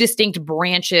two distinct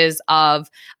branches of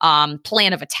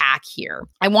plan of attack here.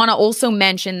 I want to also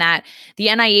mention that the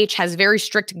NIH has very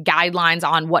strict guidelines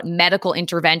on what medical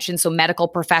intervention, so medical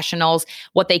professionals,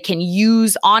 what they can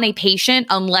use on a patient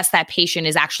unless that patient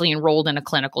is actually enrolled in a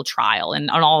clinical trial.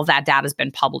 And all of that data has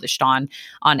been published on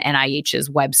NIH's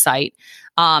website.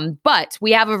 But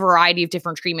we have a variety of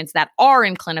different treatments that are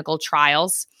in clinical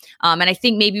trials. And I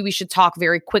think maybe we should talk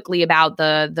very quickly about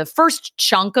the first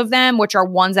chunk of them, which are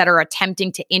ones that are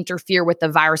attempting to interfere with the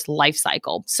virus life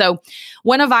cycle. So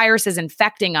when a virus is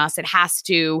infecting us, it has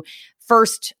to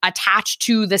first attach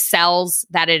to the cells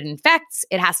that it infects.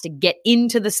 It has to get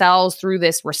into the cells through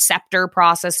this receptor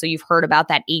process. So you've heard about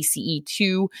that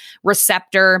ACE2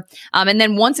 receptor. And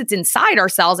then once it's inside our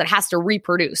cells, it has to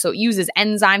reproduce. So it uses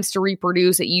enzymes to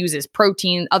reproduce. It uses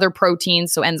other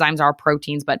proteins. So enzymes are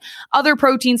proteins, but other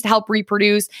proteins to help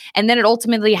reproduce. And then it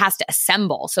ultimately has to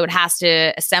assemble. So it has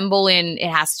to assemble it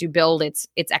has to build its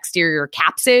exterior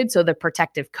capsid, so the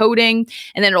protective coating.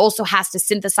 And then it also has to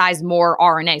synthesize more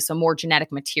RNA, so more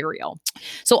genetic material.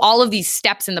 So all of these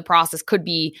steps in the process could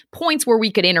be points where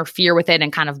we could interfere with it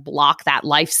and kind of block that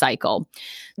life cycle.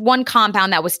 One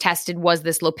compound that was tested was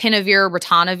this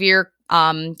lopinavir-ritonavir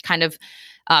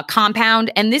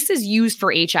compound, and this is used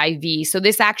for HIV. So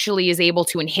this actually is able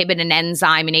to inhibit an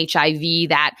enzyme in HIV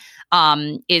that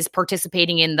is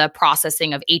participating in the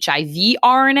processing of HIV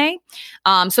RNA.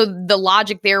 So the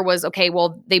logic there was, okay,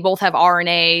 well, they both have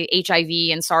RNA,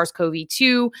 HIV, and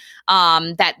SARS-CoV-2,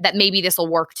 that maybe this will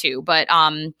work too. But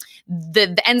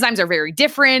the enzymes are very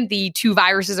different. The two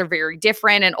viruses are very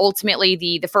different. And ultimately,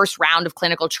 the first round of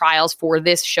clinical trials for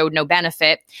this showed no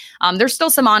benefit. There's still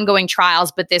some ongoing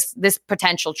trials, but this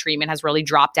potential treatment has really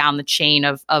dropped down the chain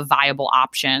of viable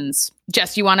options.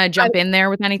 Jess, you want to jump in there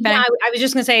with anything? Yeah, I was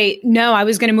just going to say, no, I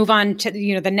was going to move on to,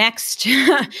 the next,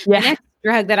 the next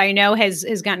drug that I know has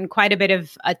gotten quite a bit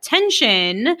of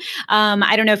attention.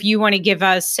 I don't know if you want to give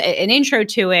us an intro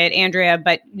to it, Andrea,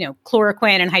 but,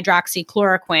 chloroquine and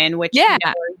hydroxychloroquine, which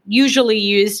are usually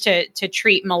used to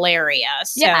treat malaria.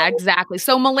 So. Yeah, exactly.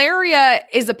 So malaria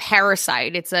is a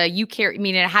parasite. It's a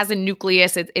eukaryote, it has a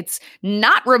nucleus. It's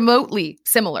not remotely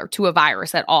similar to a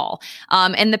virus at all.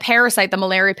 And the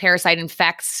malaria parasite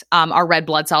infects our red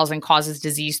blood cells and causes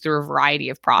disease through a variety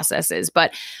of processes.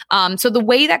 But so the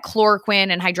way that chloroquine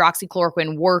and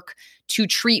hydroxychloroquine work to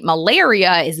treat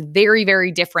malaria is very, very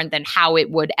different than how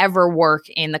it would ever work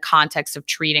in the context of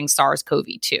treating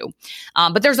SARS-CoV-2.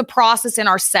 But there's a process in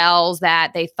our cells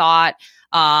that they thought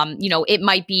it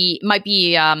might be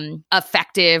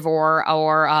effective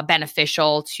or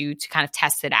beneficial to kind of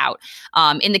test it out.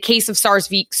 In the case of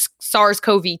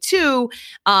SARS-CoV-2,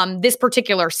 this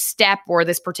particular step or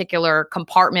this particular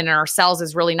compartment in our cells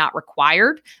is really not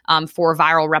required for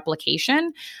viral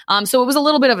replication. So it was a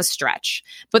little bit of a stretch,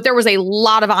 but there was a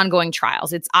lot of ongoing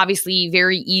trials. It's obviously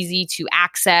very easy to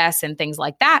access and things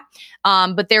like that.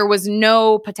 But there was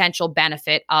no potential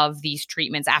benefit of these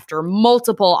treatments after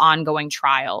multiple ongoing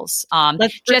trials.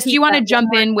 Jess, do you want to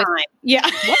jump in with? Yeah.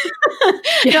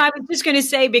 No, I was just going to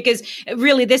say, because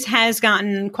really this has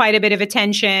gotten quite a bit of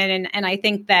attention, and I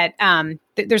think that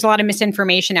there's a lot of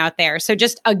misinformation out there. So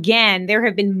just again, there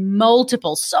have been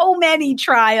so many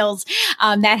trials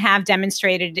that have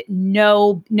demonstrated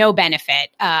no benefit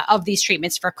of these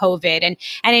treatments for COVID.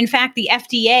 And in fact, the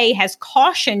FDA has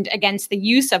cautioned against the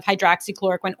use of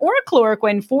hydroxychloroquine or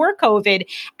chloroquine for COVID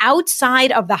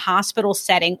outside of the hospital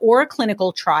setting or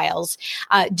clinical trials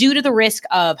due to the risk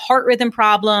of heart rhythm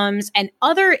problems and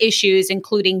other issues,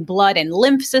 including blood and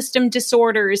lymph system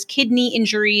disorders, kidney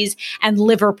injuries, and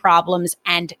liver problems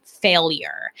and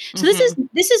failure. So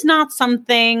this is not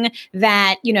something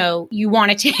that, you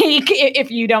want to take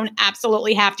if you don't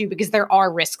absolutely have to, because there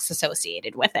are risks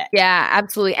associated with it. Yeah,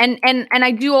 absolutely. And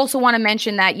I do also want to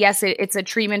mention that, yes, it's a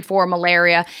treatment for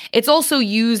malaria. It's also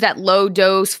used at low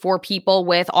dose for people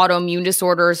with autoimmune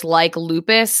disorders like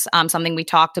lupus, something we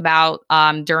talked about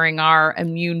during our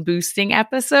immune boosting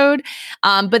episode.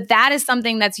 But that is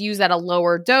something that's used at a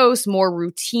lower dose more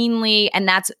routinely, and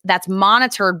that's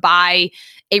monitored by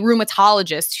a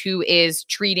rheumatologist who is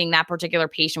treating that particular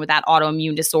patient with that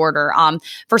autoimmune disorder.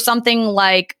 For something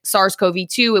like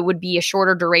SARS-CoV-2, it would be a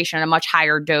shorter duration and a much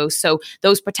higher dose. So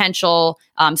those potential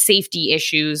safety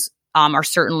issues are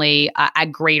certainly a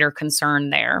greater concern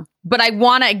there. But I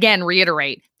want to, again,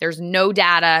 reiterate, there's no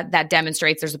data that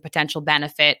demonstrates there's a potential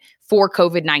benefit for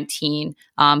COVID-19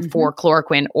 for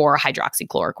chloroquine or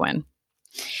hydroxychloroquine.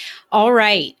 All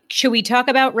right. Should we talk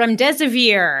about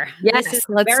remdesivir? Yes,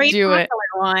 let's do it.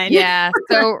 One. Yeah.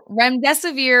 So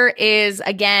remdesivir is,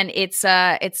 again, it's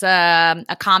a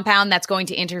compound that's going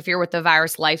to interfere with the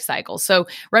virus life cycle. So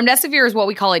remdesivir is what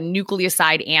we call a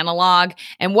nucleoside analog.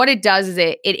 And what it does is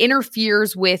it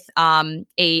interferes with an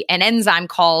enzyme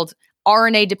called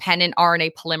RNA-dependent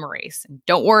RNA polymerase.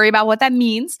 Don't worry about what that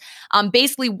means.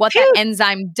 Basically, what that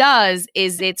enzyme does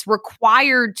is it's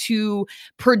required to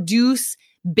produce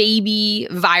baby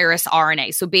virus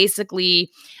RNA. So basically,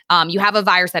 you have a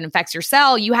virus that infects your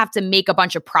cell, you have to make a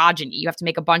bunch of progeny. You have to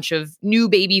make a bunch of new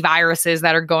baby viruses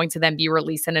that are going to then be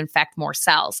released and infect more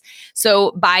cells.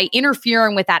 So by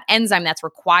interfering with that enzyme that's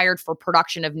required for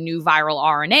production of new viral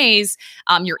RNAs,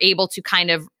 you're able to kind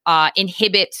of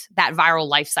inhibit that viral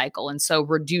life cycle and so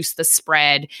reduce the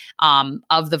spread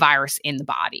of the virus in the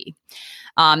body.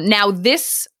 Now,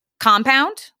 this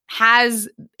compound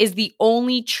is the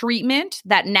only treatment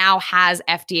that now has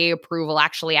FDA approval,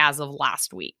 actually, as of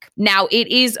last week. Now, it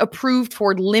is approved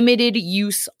for limited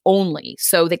use only.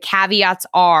 So the caveats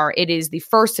are it is the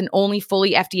first and only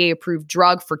fully FDA approved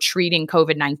drug for treating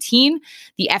COVID-19.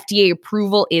 The FDA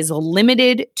approval is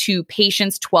limited to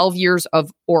patients 12 years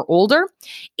of or older,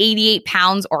 88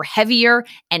 pounds or heavier,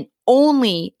 and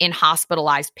only in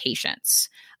hospitalized patients.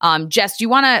 Jess, do you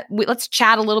want to, let's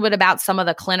chat a little bit about some of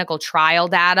the clinical trial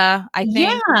data, I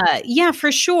think? Yeah,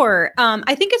 for sure.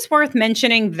 I think it's worth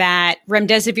mentioning that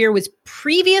remdesivir was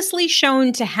previously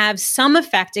shown to have some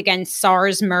effect against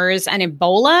SARS, MERS, and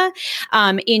Ebola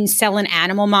in cell and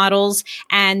animal models.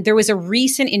 And there was a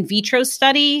recent in vitro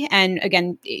study. And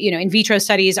again, in vitro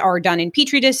studies are done in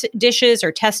petri dishes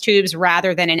or test tubes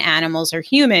rather than in animals or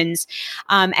humans.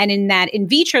 And in that in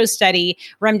vitro study,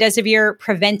 remdesivir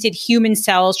prevented human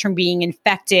cells from being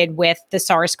infected with the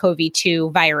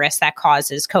SARS-CoV-2 virus that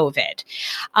causes COVID.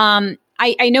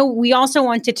 I know we also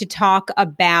wanted to talk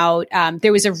about,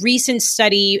 there was a recent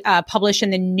study published in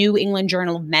the New England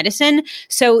Journal of Medicine.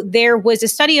 So there was a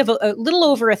study of a little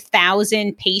over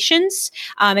 1,000 patients,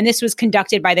 and this was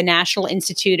conducted by the National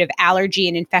Institute of Allergy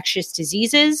and Infectious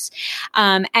Diseases.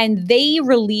 And they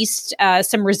released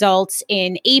some results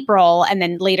in April and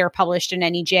then later published in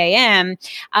NEJM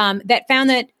that found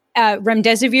that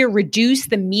remdesivir reduced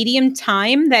the median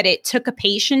time that it took a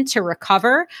patient to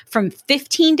recover from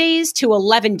 15 days to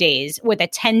 11 days with a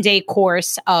 10-day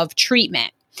course of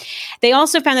treatment. They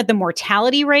also found that the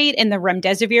mortality rate in the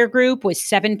remdesivir group was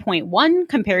 7.1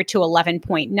 compared to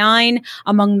 11.9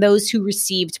 among those who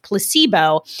received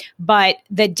placebo, but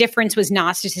the difference was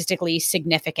not statistically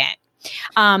significant.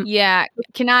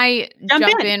 Can I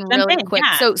jump in really quick?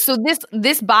 Yeah. So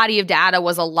this body of data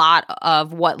was a lot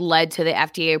of what led to the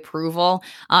FDA approval.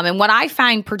 And what I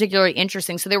find particularly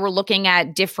interesting, so they were looking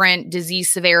at different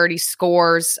disease severity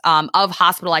scores of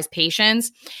hospitalized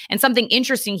patients. And something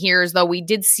interesting here is though we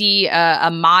did see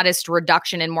a modest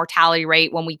reduction in mortality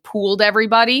rate when we pooled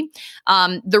everybody.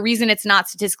 The reason it's not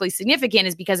statistically significant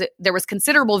is because there was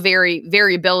considerable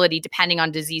variability depending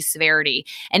on disease severity.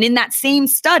 And in that same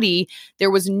study,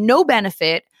 there was no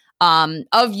benefit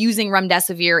of using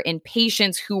remdesivir in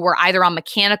patients who were either on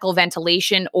mechanical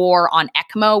ventilation or on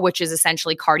ECMO, which is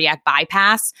essentially cardiac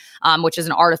bypass, which is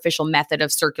an artificial method of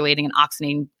circulating and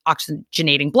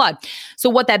oxygenating blood. So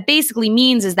what that basically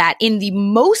means is that in the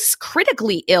most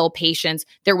critically ill patients,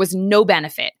 there was no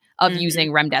benefit of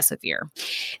using remdesivir.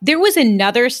 There was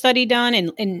another study done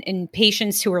in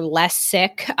patients who were less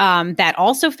sick that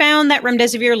also found that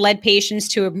remdesivir led patients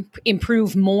to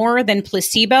improve more than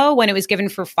placebo when it was given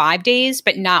for 5 days,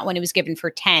 but not when it was given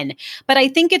for 10. But I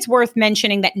think it's worth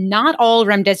mentioning that not all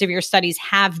remdesivir studies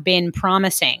have been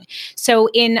promising. So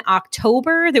in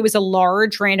October, there was a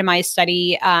large randomized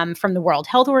study from the World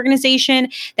Health Organization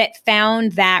that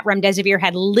found that remdesivir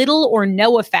had little or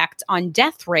no effect on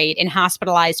death rate in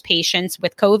hospitalized patients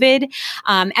with COVID.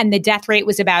 And the death rate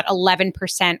was about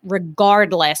 11%,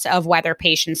 regardless of whether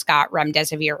patients got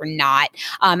remdesivir or not.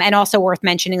 And also worth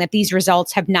mentioning that these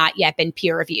results have not yet been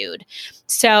peer reviewed.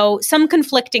 So some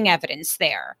conflicting evidence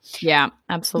there. Yeah,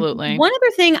 absolutely. One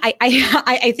other thing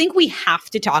I think we have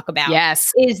to talk about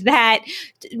is that,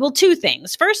 well, two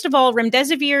things. First of all,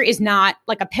 remdesivir is not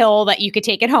like a pill that you could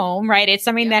take at home, right? It's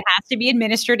something that has to be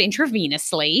administered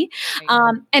intravenously.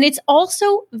 And it's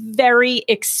also very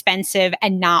expensive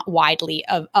and not widely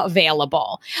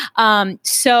available.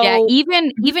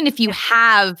 Even if you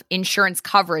have insurance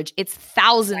coverage, it's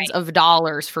thousands of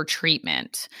dollars for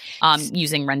treatment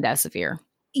using remdesivir.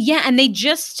 Yeah, and they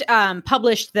just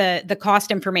published the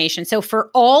cost information. So for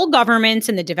all governments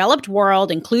in the developed world,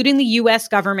 including the U.S.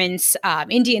 government's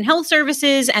Indian Health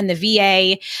Services and the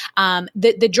VA,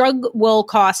 the drug will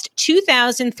cost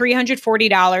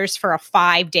 $2,340 for a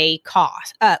 5-day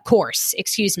course.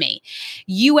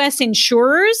 U.S.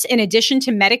 insurers, in addition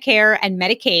to Medicare and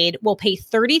Medicaid, will pay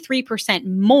 33%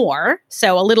 more,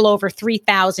 so a little over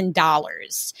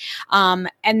 $3,000.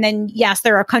 And then, yes,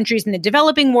 there are countries in the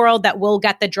developing world that will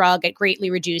get the drug at greatly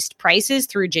reduced prices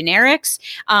through generics.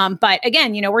 But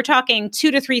again, we're talking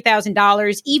 $2,000 to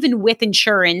 $3,000 even with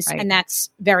insurance, right. And that's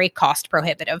very cost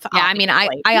prohibitive. Yeah, I mean, I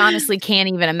honestly can't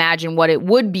even imagine what it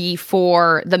would be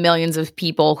for the millions of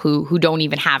people who don't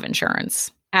even have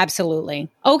insurance. Absolutely.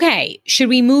 Okay. Should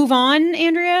we move on,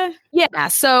 Andrea? Yeah.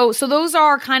 So those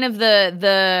are kind of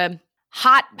the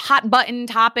hot button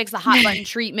topics, the hot button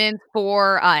treatments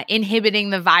for inhibiting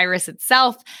the virus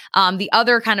itself. The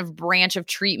other kind of branch of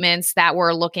treatments that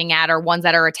we're looking at are ones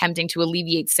that are attempting to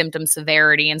alleviate symptom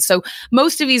severity. And so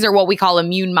most of these are what we call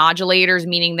immune modulators,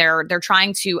 meaning they're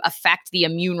trying to affect the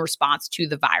immune response to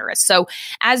the virus. So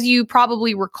as you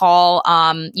probably recall,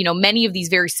 many of these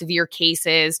very severe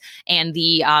cases and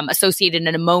the associated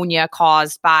pneumonia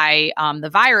caused by the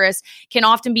virus can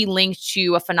often be linked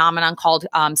to a phenomenon called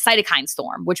cytokine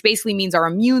storm, which basically means our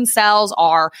immune cells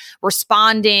are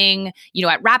responding,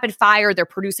 at rapid fire. They're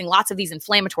producing lots of these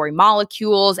inflammatory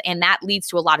molecules, and that leads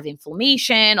to a lot of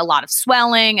inflammation, a lot of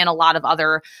swelling, and a lot of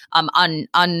other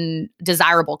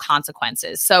undesirable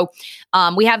consequences. So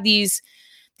we have these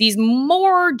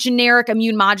more generic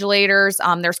immune modulators.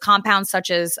 There's compounds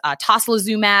such as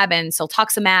tocilizumab and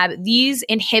ciltuximab. These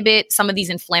inhibit some of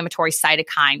these inflammatory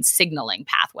cytokine signaling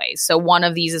pathways. So one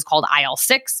of these is called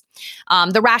IL-6.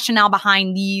 The rationale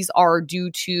behind these are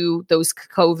due to those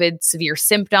COVID severe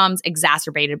symptoms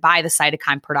exacerbated by the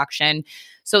cytokine production.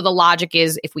 So the logic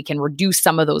is if we can reduce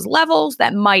some of those levels,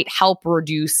 that might help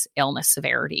reduce illness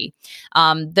severity.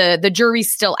 The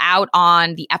jury's still out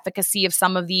on the efficacy of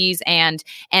some of these, and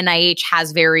NIH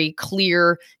has very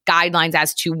clear guidelines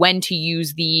as to when to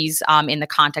use these in the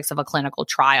context of a clinical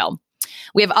trial.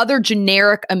 We have other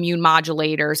generic immune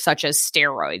modulators such as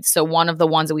steroids. So one of the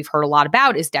ones that we've heard a lot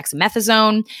about is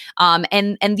dexamethasone.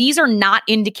 And these are not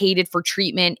indicated for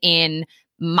treatment in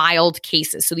mild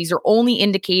cases. So these are only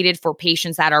indicated for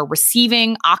patients that are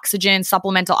receiving oxygen,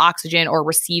 supplemental oxygen, or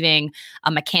receiving a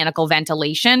mechanical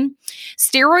ventilation.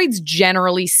 Steroids,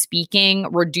 generally speaking,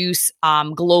 reduce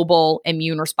global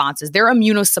immune responses. They're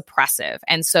immunosuppressive.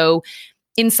 And so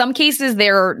in some cases,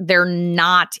 they're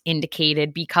not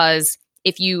indicated because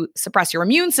if you suppress your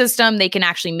immune system, they can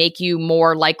actually make you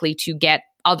more likely to get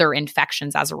other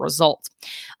infections as a result.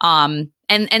 And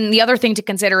the other thing to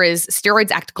consider is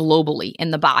steroids act globally in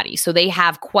the body. So they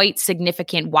have quite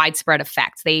significant widespread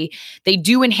effects. They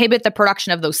do inhibit the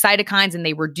production of those cytokines and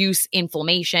they reduce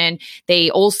inflammation. They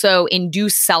also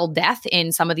induce cell death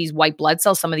in some of these white blood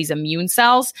cells, some of these immune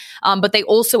cells. But they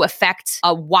also affect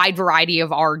a wide variety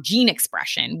of our gene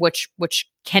expression, which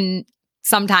can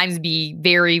sometimes be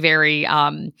very, very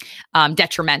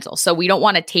detrimental. So we don't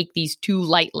want to take these too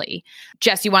lightly.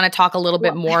 Jess, you want to talk a little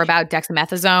bit more about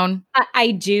dexamethasone?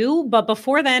 I do, but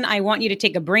before then, I want you to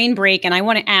take a brain break, and I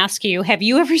want to ask you, have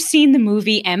you ever seen the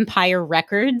movie Empire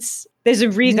Records? There's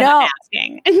a reason I'm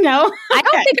asking. No? I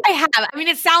don't think I have. I mean,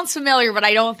 it sounds familiar, but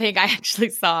I don't think I actually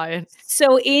saw it.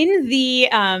 So in the,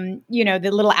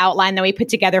 the little outline that we put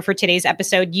together for today's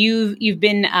episode, you've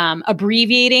been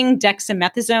abbreviating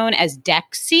dexamethasone as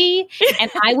Dexy. And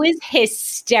I was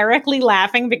hysterically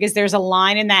laughing because there's a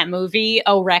line in that movie,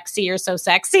 "Oh, Rexy, you're so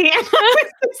sexy." And I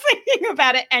was just thinking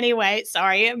about it anyway.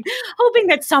 Sorry. I'm hoping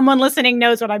that someone listening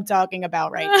knows what I'm talking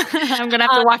about right now. I'm going to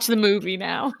have to watch the movie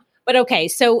now. But okay,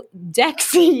 so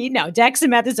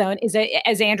dexamethasone is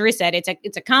as Andrea said,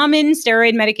 it's a common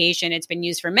steroid medication. It's been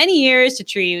used for many years to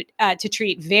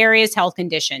treat various health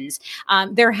conditions.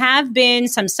 There have been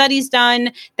some studies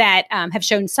done that have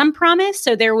shown some promise.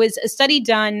 So there was a study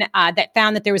done that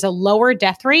found that there was a lower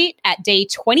death rate at day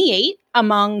 28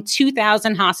 among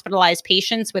 2,000 hospitalized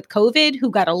patients with COVID who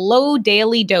got a low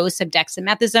daily dose of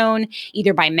dexamethasone,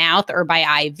 either by mouth or by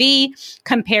IV,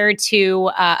 compared to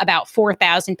about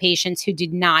 4,000 patients who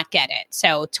did not get it.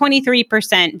 So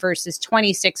 23% versus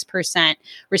 26%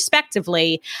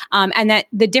 respectively, and that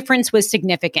the difference was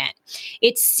significant.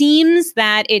 It seems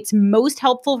that it's most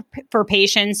helpful for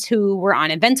patients who were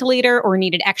on a ventilator or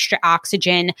needed extra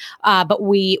oxygen, but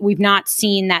we've not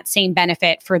seen that same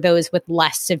benefit for those with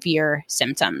less severe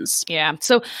symptoms. Yeah.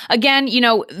 So again,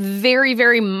 very,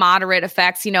 very moderate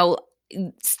effects.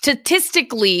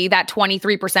 Statistically, that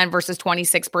 23% versus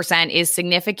 26% is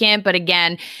significant. But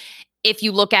again, if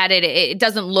you look at it, it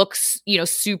doesn't look,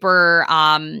 super,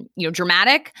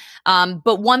 dramatic.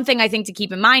 But one thing I think to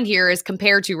keep in mind here is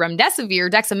compared to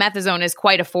remdesivir, dexamethasone is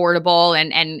quite affordable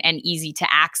and easy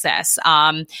to access.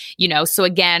 So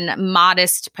again,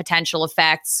 modest potential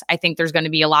effects. I think there's going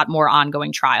to be a lot more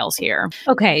ongoing trials here.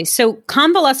 Okay. So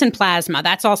convalescent plasma,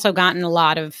 that's also gotten a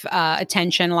lot of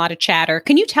attention, a lot of chatter.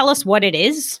 Can you tell us what it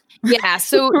is? Yeah.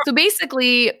 So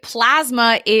basically,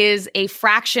 plasma is a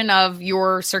fraction of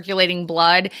your circulating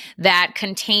blood that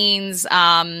contains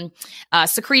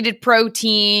secreted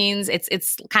proteins.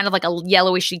 It's kind of like a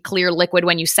yellowishy clear liquid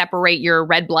when you separate your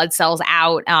red blood cells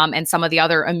out and some of the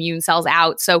other immune cells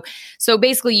out. So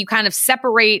basically, you kind of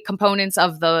separate components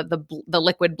of the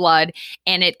liquid blood,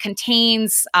 and it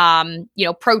contains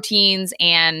proteins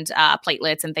and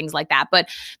platelets and things like that. But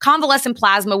convalescent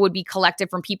plasma would be collected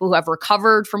from people who have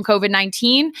recovered from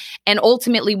COVID-19 and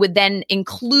ultimately would then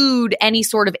include any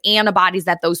sort of antibodies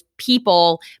that those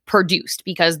people produced,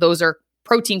 because those are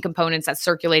protein components that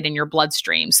circulate in your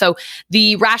bloodstream. So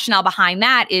the rationale behind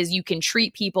that is you can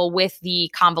treat people with the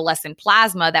convalescent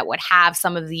plasma that would have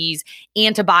some of these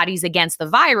antibodies against the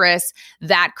virus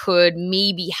that could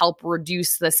maybe help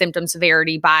reduce the symptom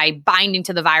severity by binding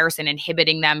to the virus and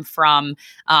inhibiting them from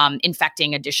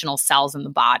infecting additional cells in the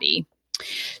body.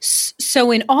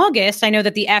 So in August, I know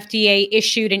that the FDA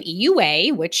issued an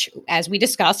EUA, which, as we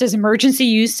discussed, is emergency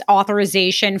use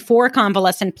authorization for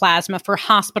convalescent plasma for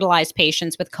hospitalized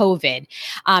patients with COVID.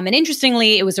 And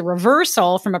interestingly, it was a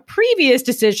reversal from a previous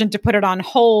decision to put it on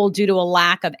hold due to a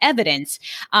lack of evidence.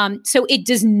 So it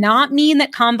does not mean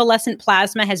that convalescent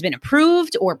plasma has been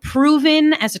approved or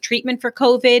proven as a treatment for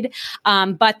COVID,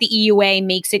 but the EUA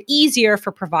makes it easier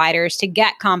for providers to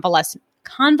get convalescent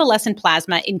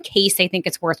plasma in case they think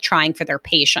it's worth trying for their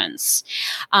patients.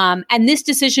 And this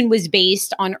decision was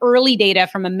based on early data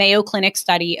from a Mayo Clinic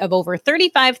study of over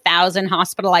 35,000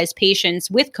 hospitalized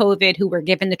patients with COVID who were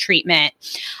given the treatment.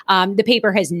 The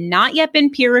paper has not yet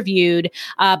been peer reviewed,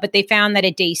 but they found that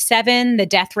at day 7, the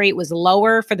death rate was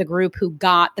lower for the group who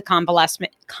got the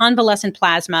convalescent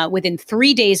plasma within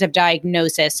 3 days of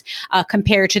diagnosis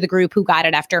compared to the group who got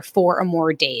it after 4 or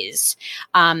more days.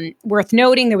 Worth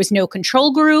noting, there was no control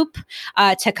group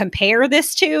to compare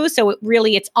this to. So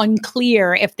it's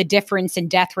unclear if the difference in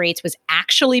death rates was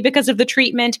actually because of the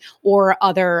treatment or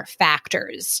other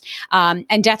factors.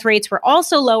 And death rates were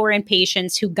also lower in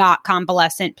patients who got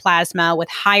convalescent plasma with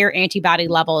higher antibody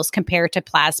levels compared to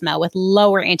plasma with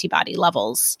lower antibody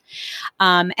levels.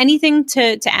 Anything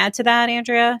to add to that,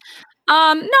 Andrea? No,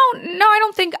 I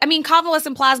don't think. I mean,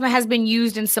 convalescent plasma has been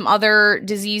used in some other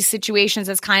disease situations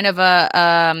as kind of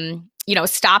a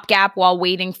stopgap while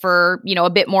waiting for, a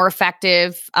bit more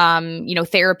effective,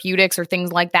 therapeutics or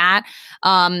things like that.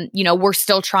 We're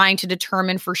still trying to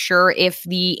determine for sure if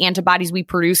the antibodies we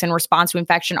produce in response to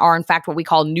infection are in fact what we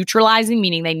call neutralizing,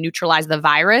 meaning they neutralize the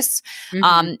virus.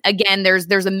 Mm-hmm. Again,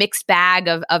 there's a mixed bag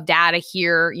of data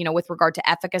here, with regard to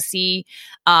efficacy.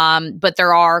 But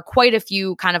there are quite a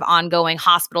few kind of ongoing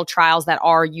hospital trials that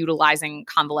are utilizing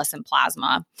convalescent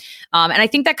plasma. And I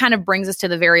think that kind of brings us to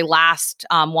the very last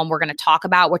one we're going to talk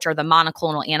about, which are the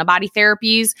monoclonal antibody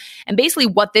therapies. And basically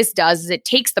what this does is it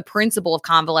takes the principle of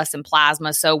convalescent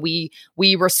plasma. So we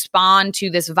respond to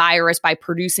this virus by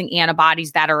producing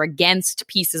antibodies that are against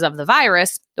pieces of the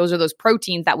virus. Those are those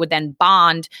proteins that would then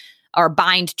bind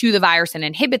to the virus and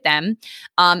inhibit them.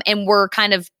 And we're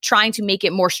kind of trying to make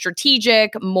it more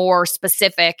strategic, more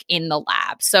specific in the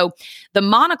lab. So the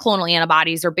monoclonal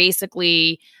antibodies are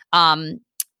basically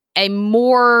a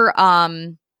more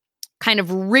kind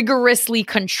of rigorously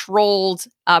controlled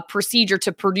procedure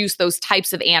to produce those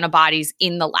types of antibodies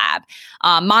in the lab.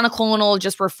 Monoclonal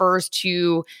just refers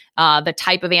to the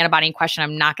type of antibody in question.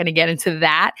 I'm not going to get into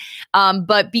that.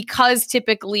 But because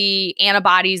typically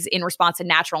antibodies in response to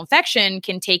natural infection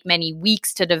can take many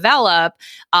weeks to develop,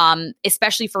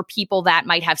 especially for people that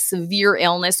might have severe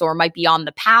illness or might be on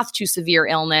the path to severe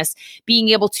illness, being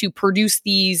able to produce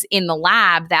these in the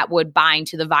lab that would bind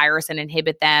to the virus and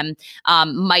inhibit them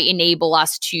might enable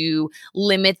us to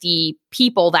limit the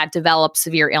people that develop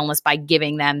severe illness by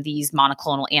giving them these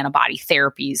monoclonal antibody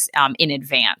therapies in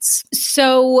advance.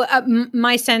 So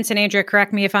my sense, and Andrea,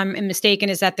 correct me if I'm mistaken,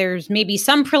 is that there's maybe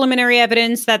some preliminary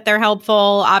evidence that they're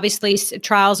helpful. Obviously,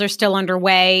 trials are still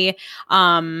underway.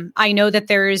 I know that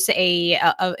there's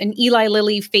an Eli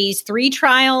Lilly phase 3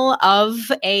 trial of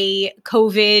a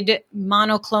COVID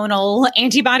monoclonal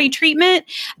antibody treatment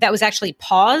that was actually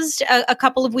paused a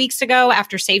couple of weeks ago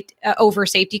after over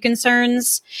safety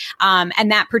concerns.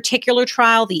 And that particular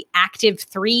trial, the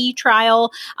ACTIV-3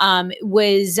 trial,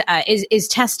 is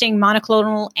testing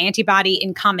monoclonal antibody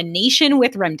in combination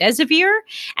with remdesivir,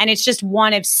 and it's just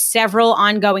one of several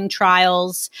ongoing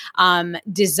trials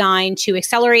designed to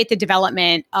accelerate the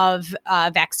development of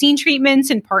vaccine treatments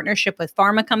in partnership with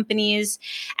pharma companies.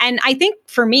 And I think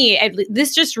for me,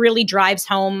 this just really drives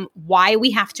home why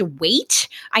we have to wait.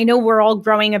 I know we're all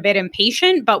growing a bit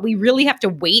impatient, but we really have to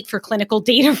wait for clinical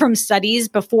data from studies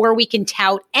before we can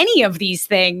tout any of these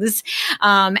things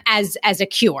as a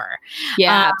cure.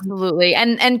 Yeah, absolutely.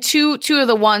 And two of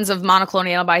the ones of monoclonal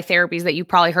antibody therapies that you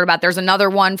probably heard about. There's another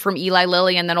one from Eli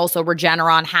Lilly, and then also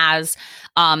Regeneron has.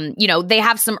 They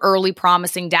have some early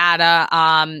promising data,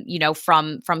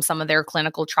 from some of their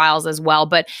clinical trials as well.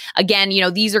 But again,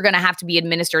 these are going to have to be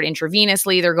administered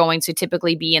intravenously. They're going to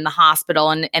typically be in the hospital,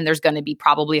 and there's going to be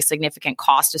probably a significant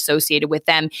cost associated with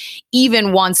them,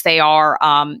 even once they are,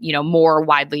 more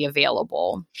widely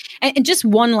available. And just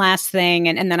one last thing,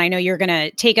 and then I know you're going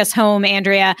to take us home,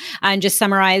 Andrea, and just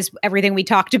summarize everything we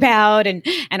talked about and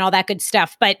all that good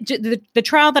stuff. But the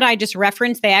trial that I just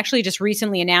referenced, they actually just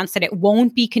recently announced that it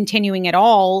won't be continuing at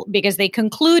all because they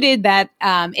concluded that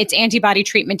its antibody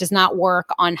treatment does not work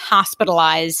on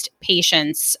hospitalized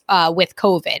patients with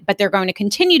COVID, but they're going to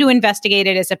continue to investigate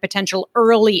it as a potential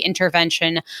early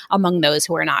intervention among those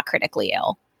who are not critically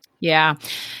ill. Yeah.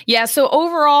 So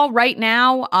overall, right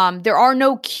now, there are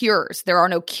no cures. There are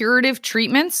no curative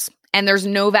treatments. And there's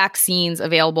no vaccines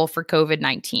available for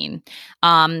COVID-19.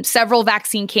 Several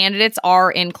vaccine candidates are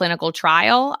in clinical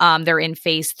trial. They're in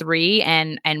phase 3,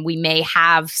 and we may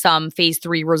have some phase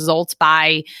 3 results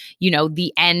by,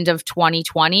 the end of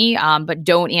 2020, but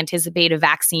don't anticipate a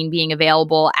vaccine being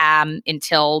available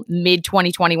until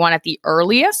mid-2021 at the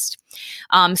earliest.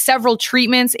 Several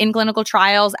treatments in clinical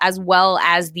trials, as well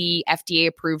as the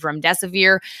FDA-approved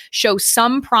remdesivir, show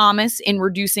some promise in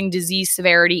reducing disease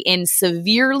severity in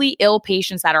severely ill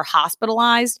patients that are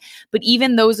hospitalized, but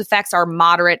even those effects are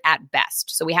moderate at best.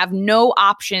 So we have no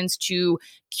options to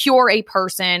cure a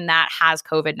person that has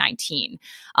COVID-19.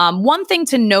 One thing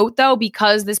to note, though,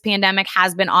 because this pandemic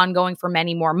has been ongoing for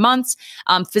many more months,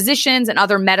 physicians and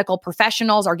other medical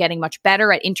professionals are getting much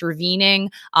better at intervening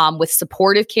with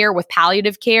supportive care, with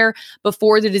palliative care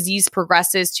before the disease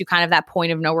progresses to kind of that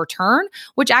point of no return,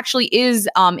 which actually is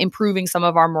improving some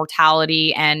of our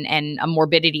mortality and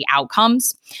morbidity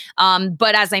outcomes.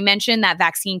 But as I mentioned, that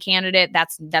vaccine candidate,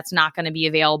 that's not going to be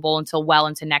available until well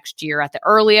into next year at the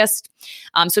earliest.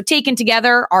 So taken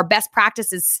together, our best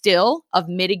practices still of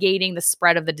mitigating the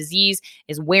spread of the disease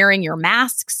is wearing your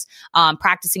masks,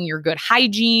 practicing your good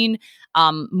hygiene,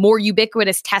 more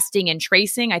ubiquitous testing and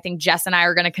tracing. I think Jess and I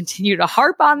are going to continue to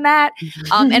harp on that.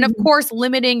 And of course,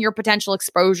 limiting your potential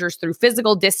exposures through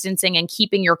physical distancing and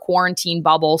keeping your quarantine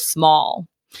bubble small.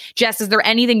 Jess, is there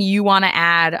anything you want to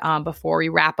add before we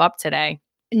wrap up today?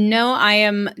 No, I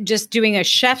am just doing a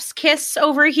chef's kiss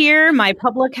over here. My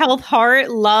public health heart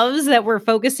loves that we're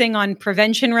focusing on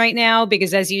prevention right now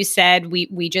because, as you said,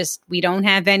 we don't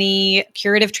have any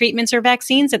curative treatments or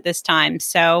vaccines at this time.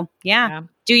 So,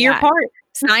 do your part.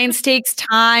 Science takes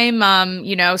time,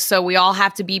 so we all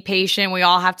have to be patient. We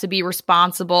all have to be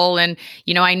responsible. And,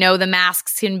 I know the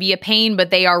masks can be a pain, but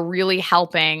they are really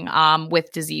helping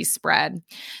with disease spread.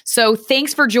 So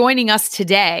thanks for joining us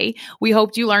today. We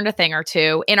hoped you learned a thing or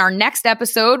two. In our next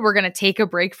episode, we're going to take a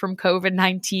break from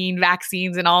COVID-19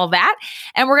 vaccines and all of that.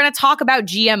 And we're going to talk about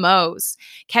GMOs.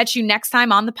 Catch you next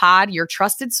time on the pod, your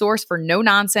trusted source for no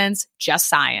nonsense, just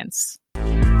science.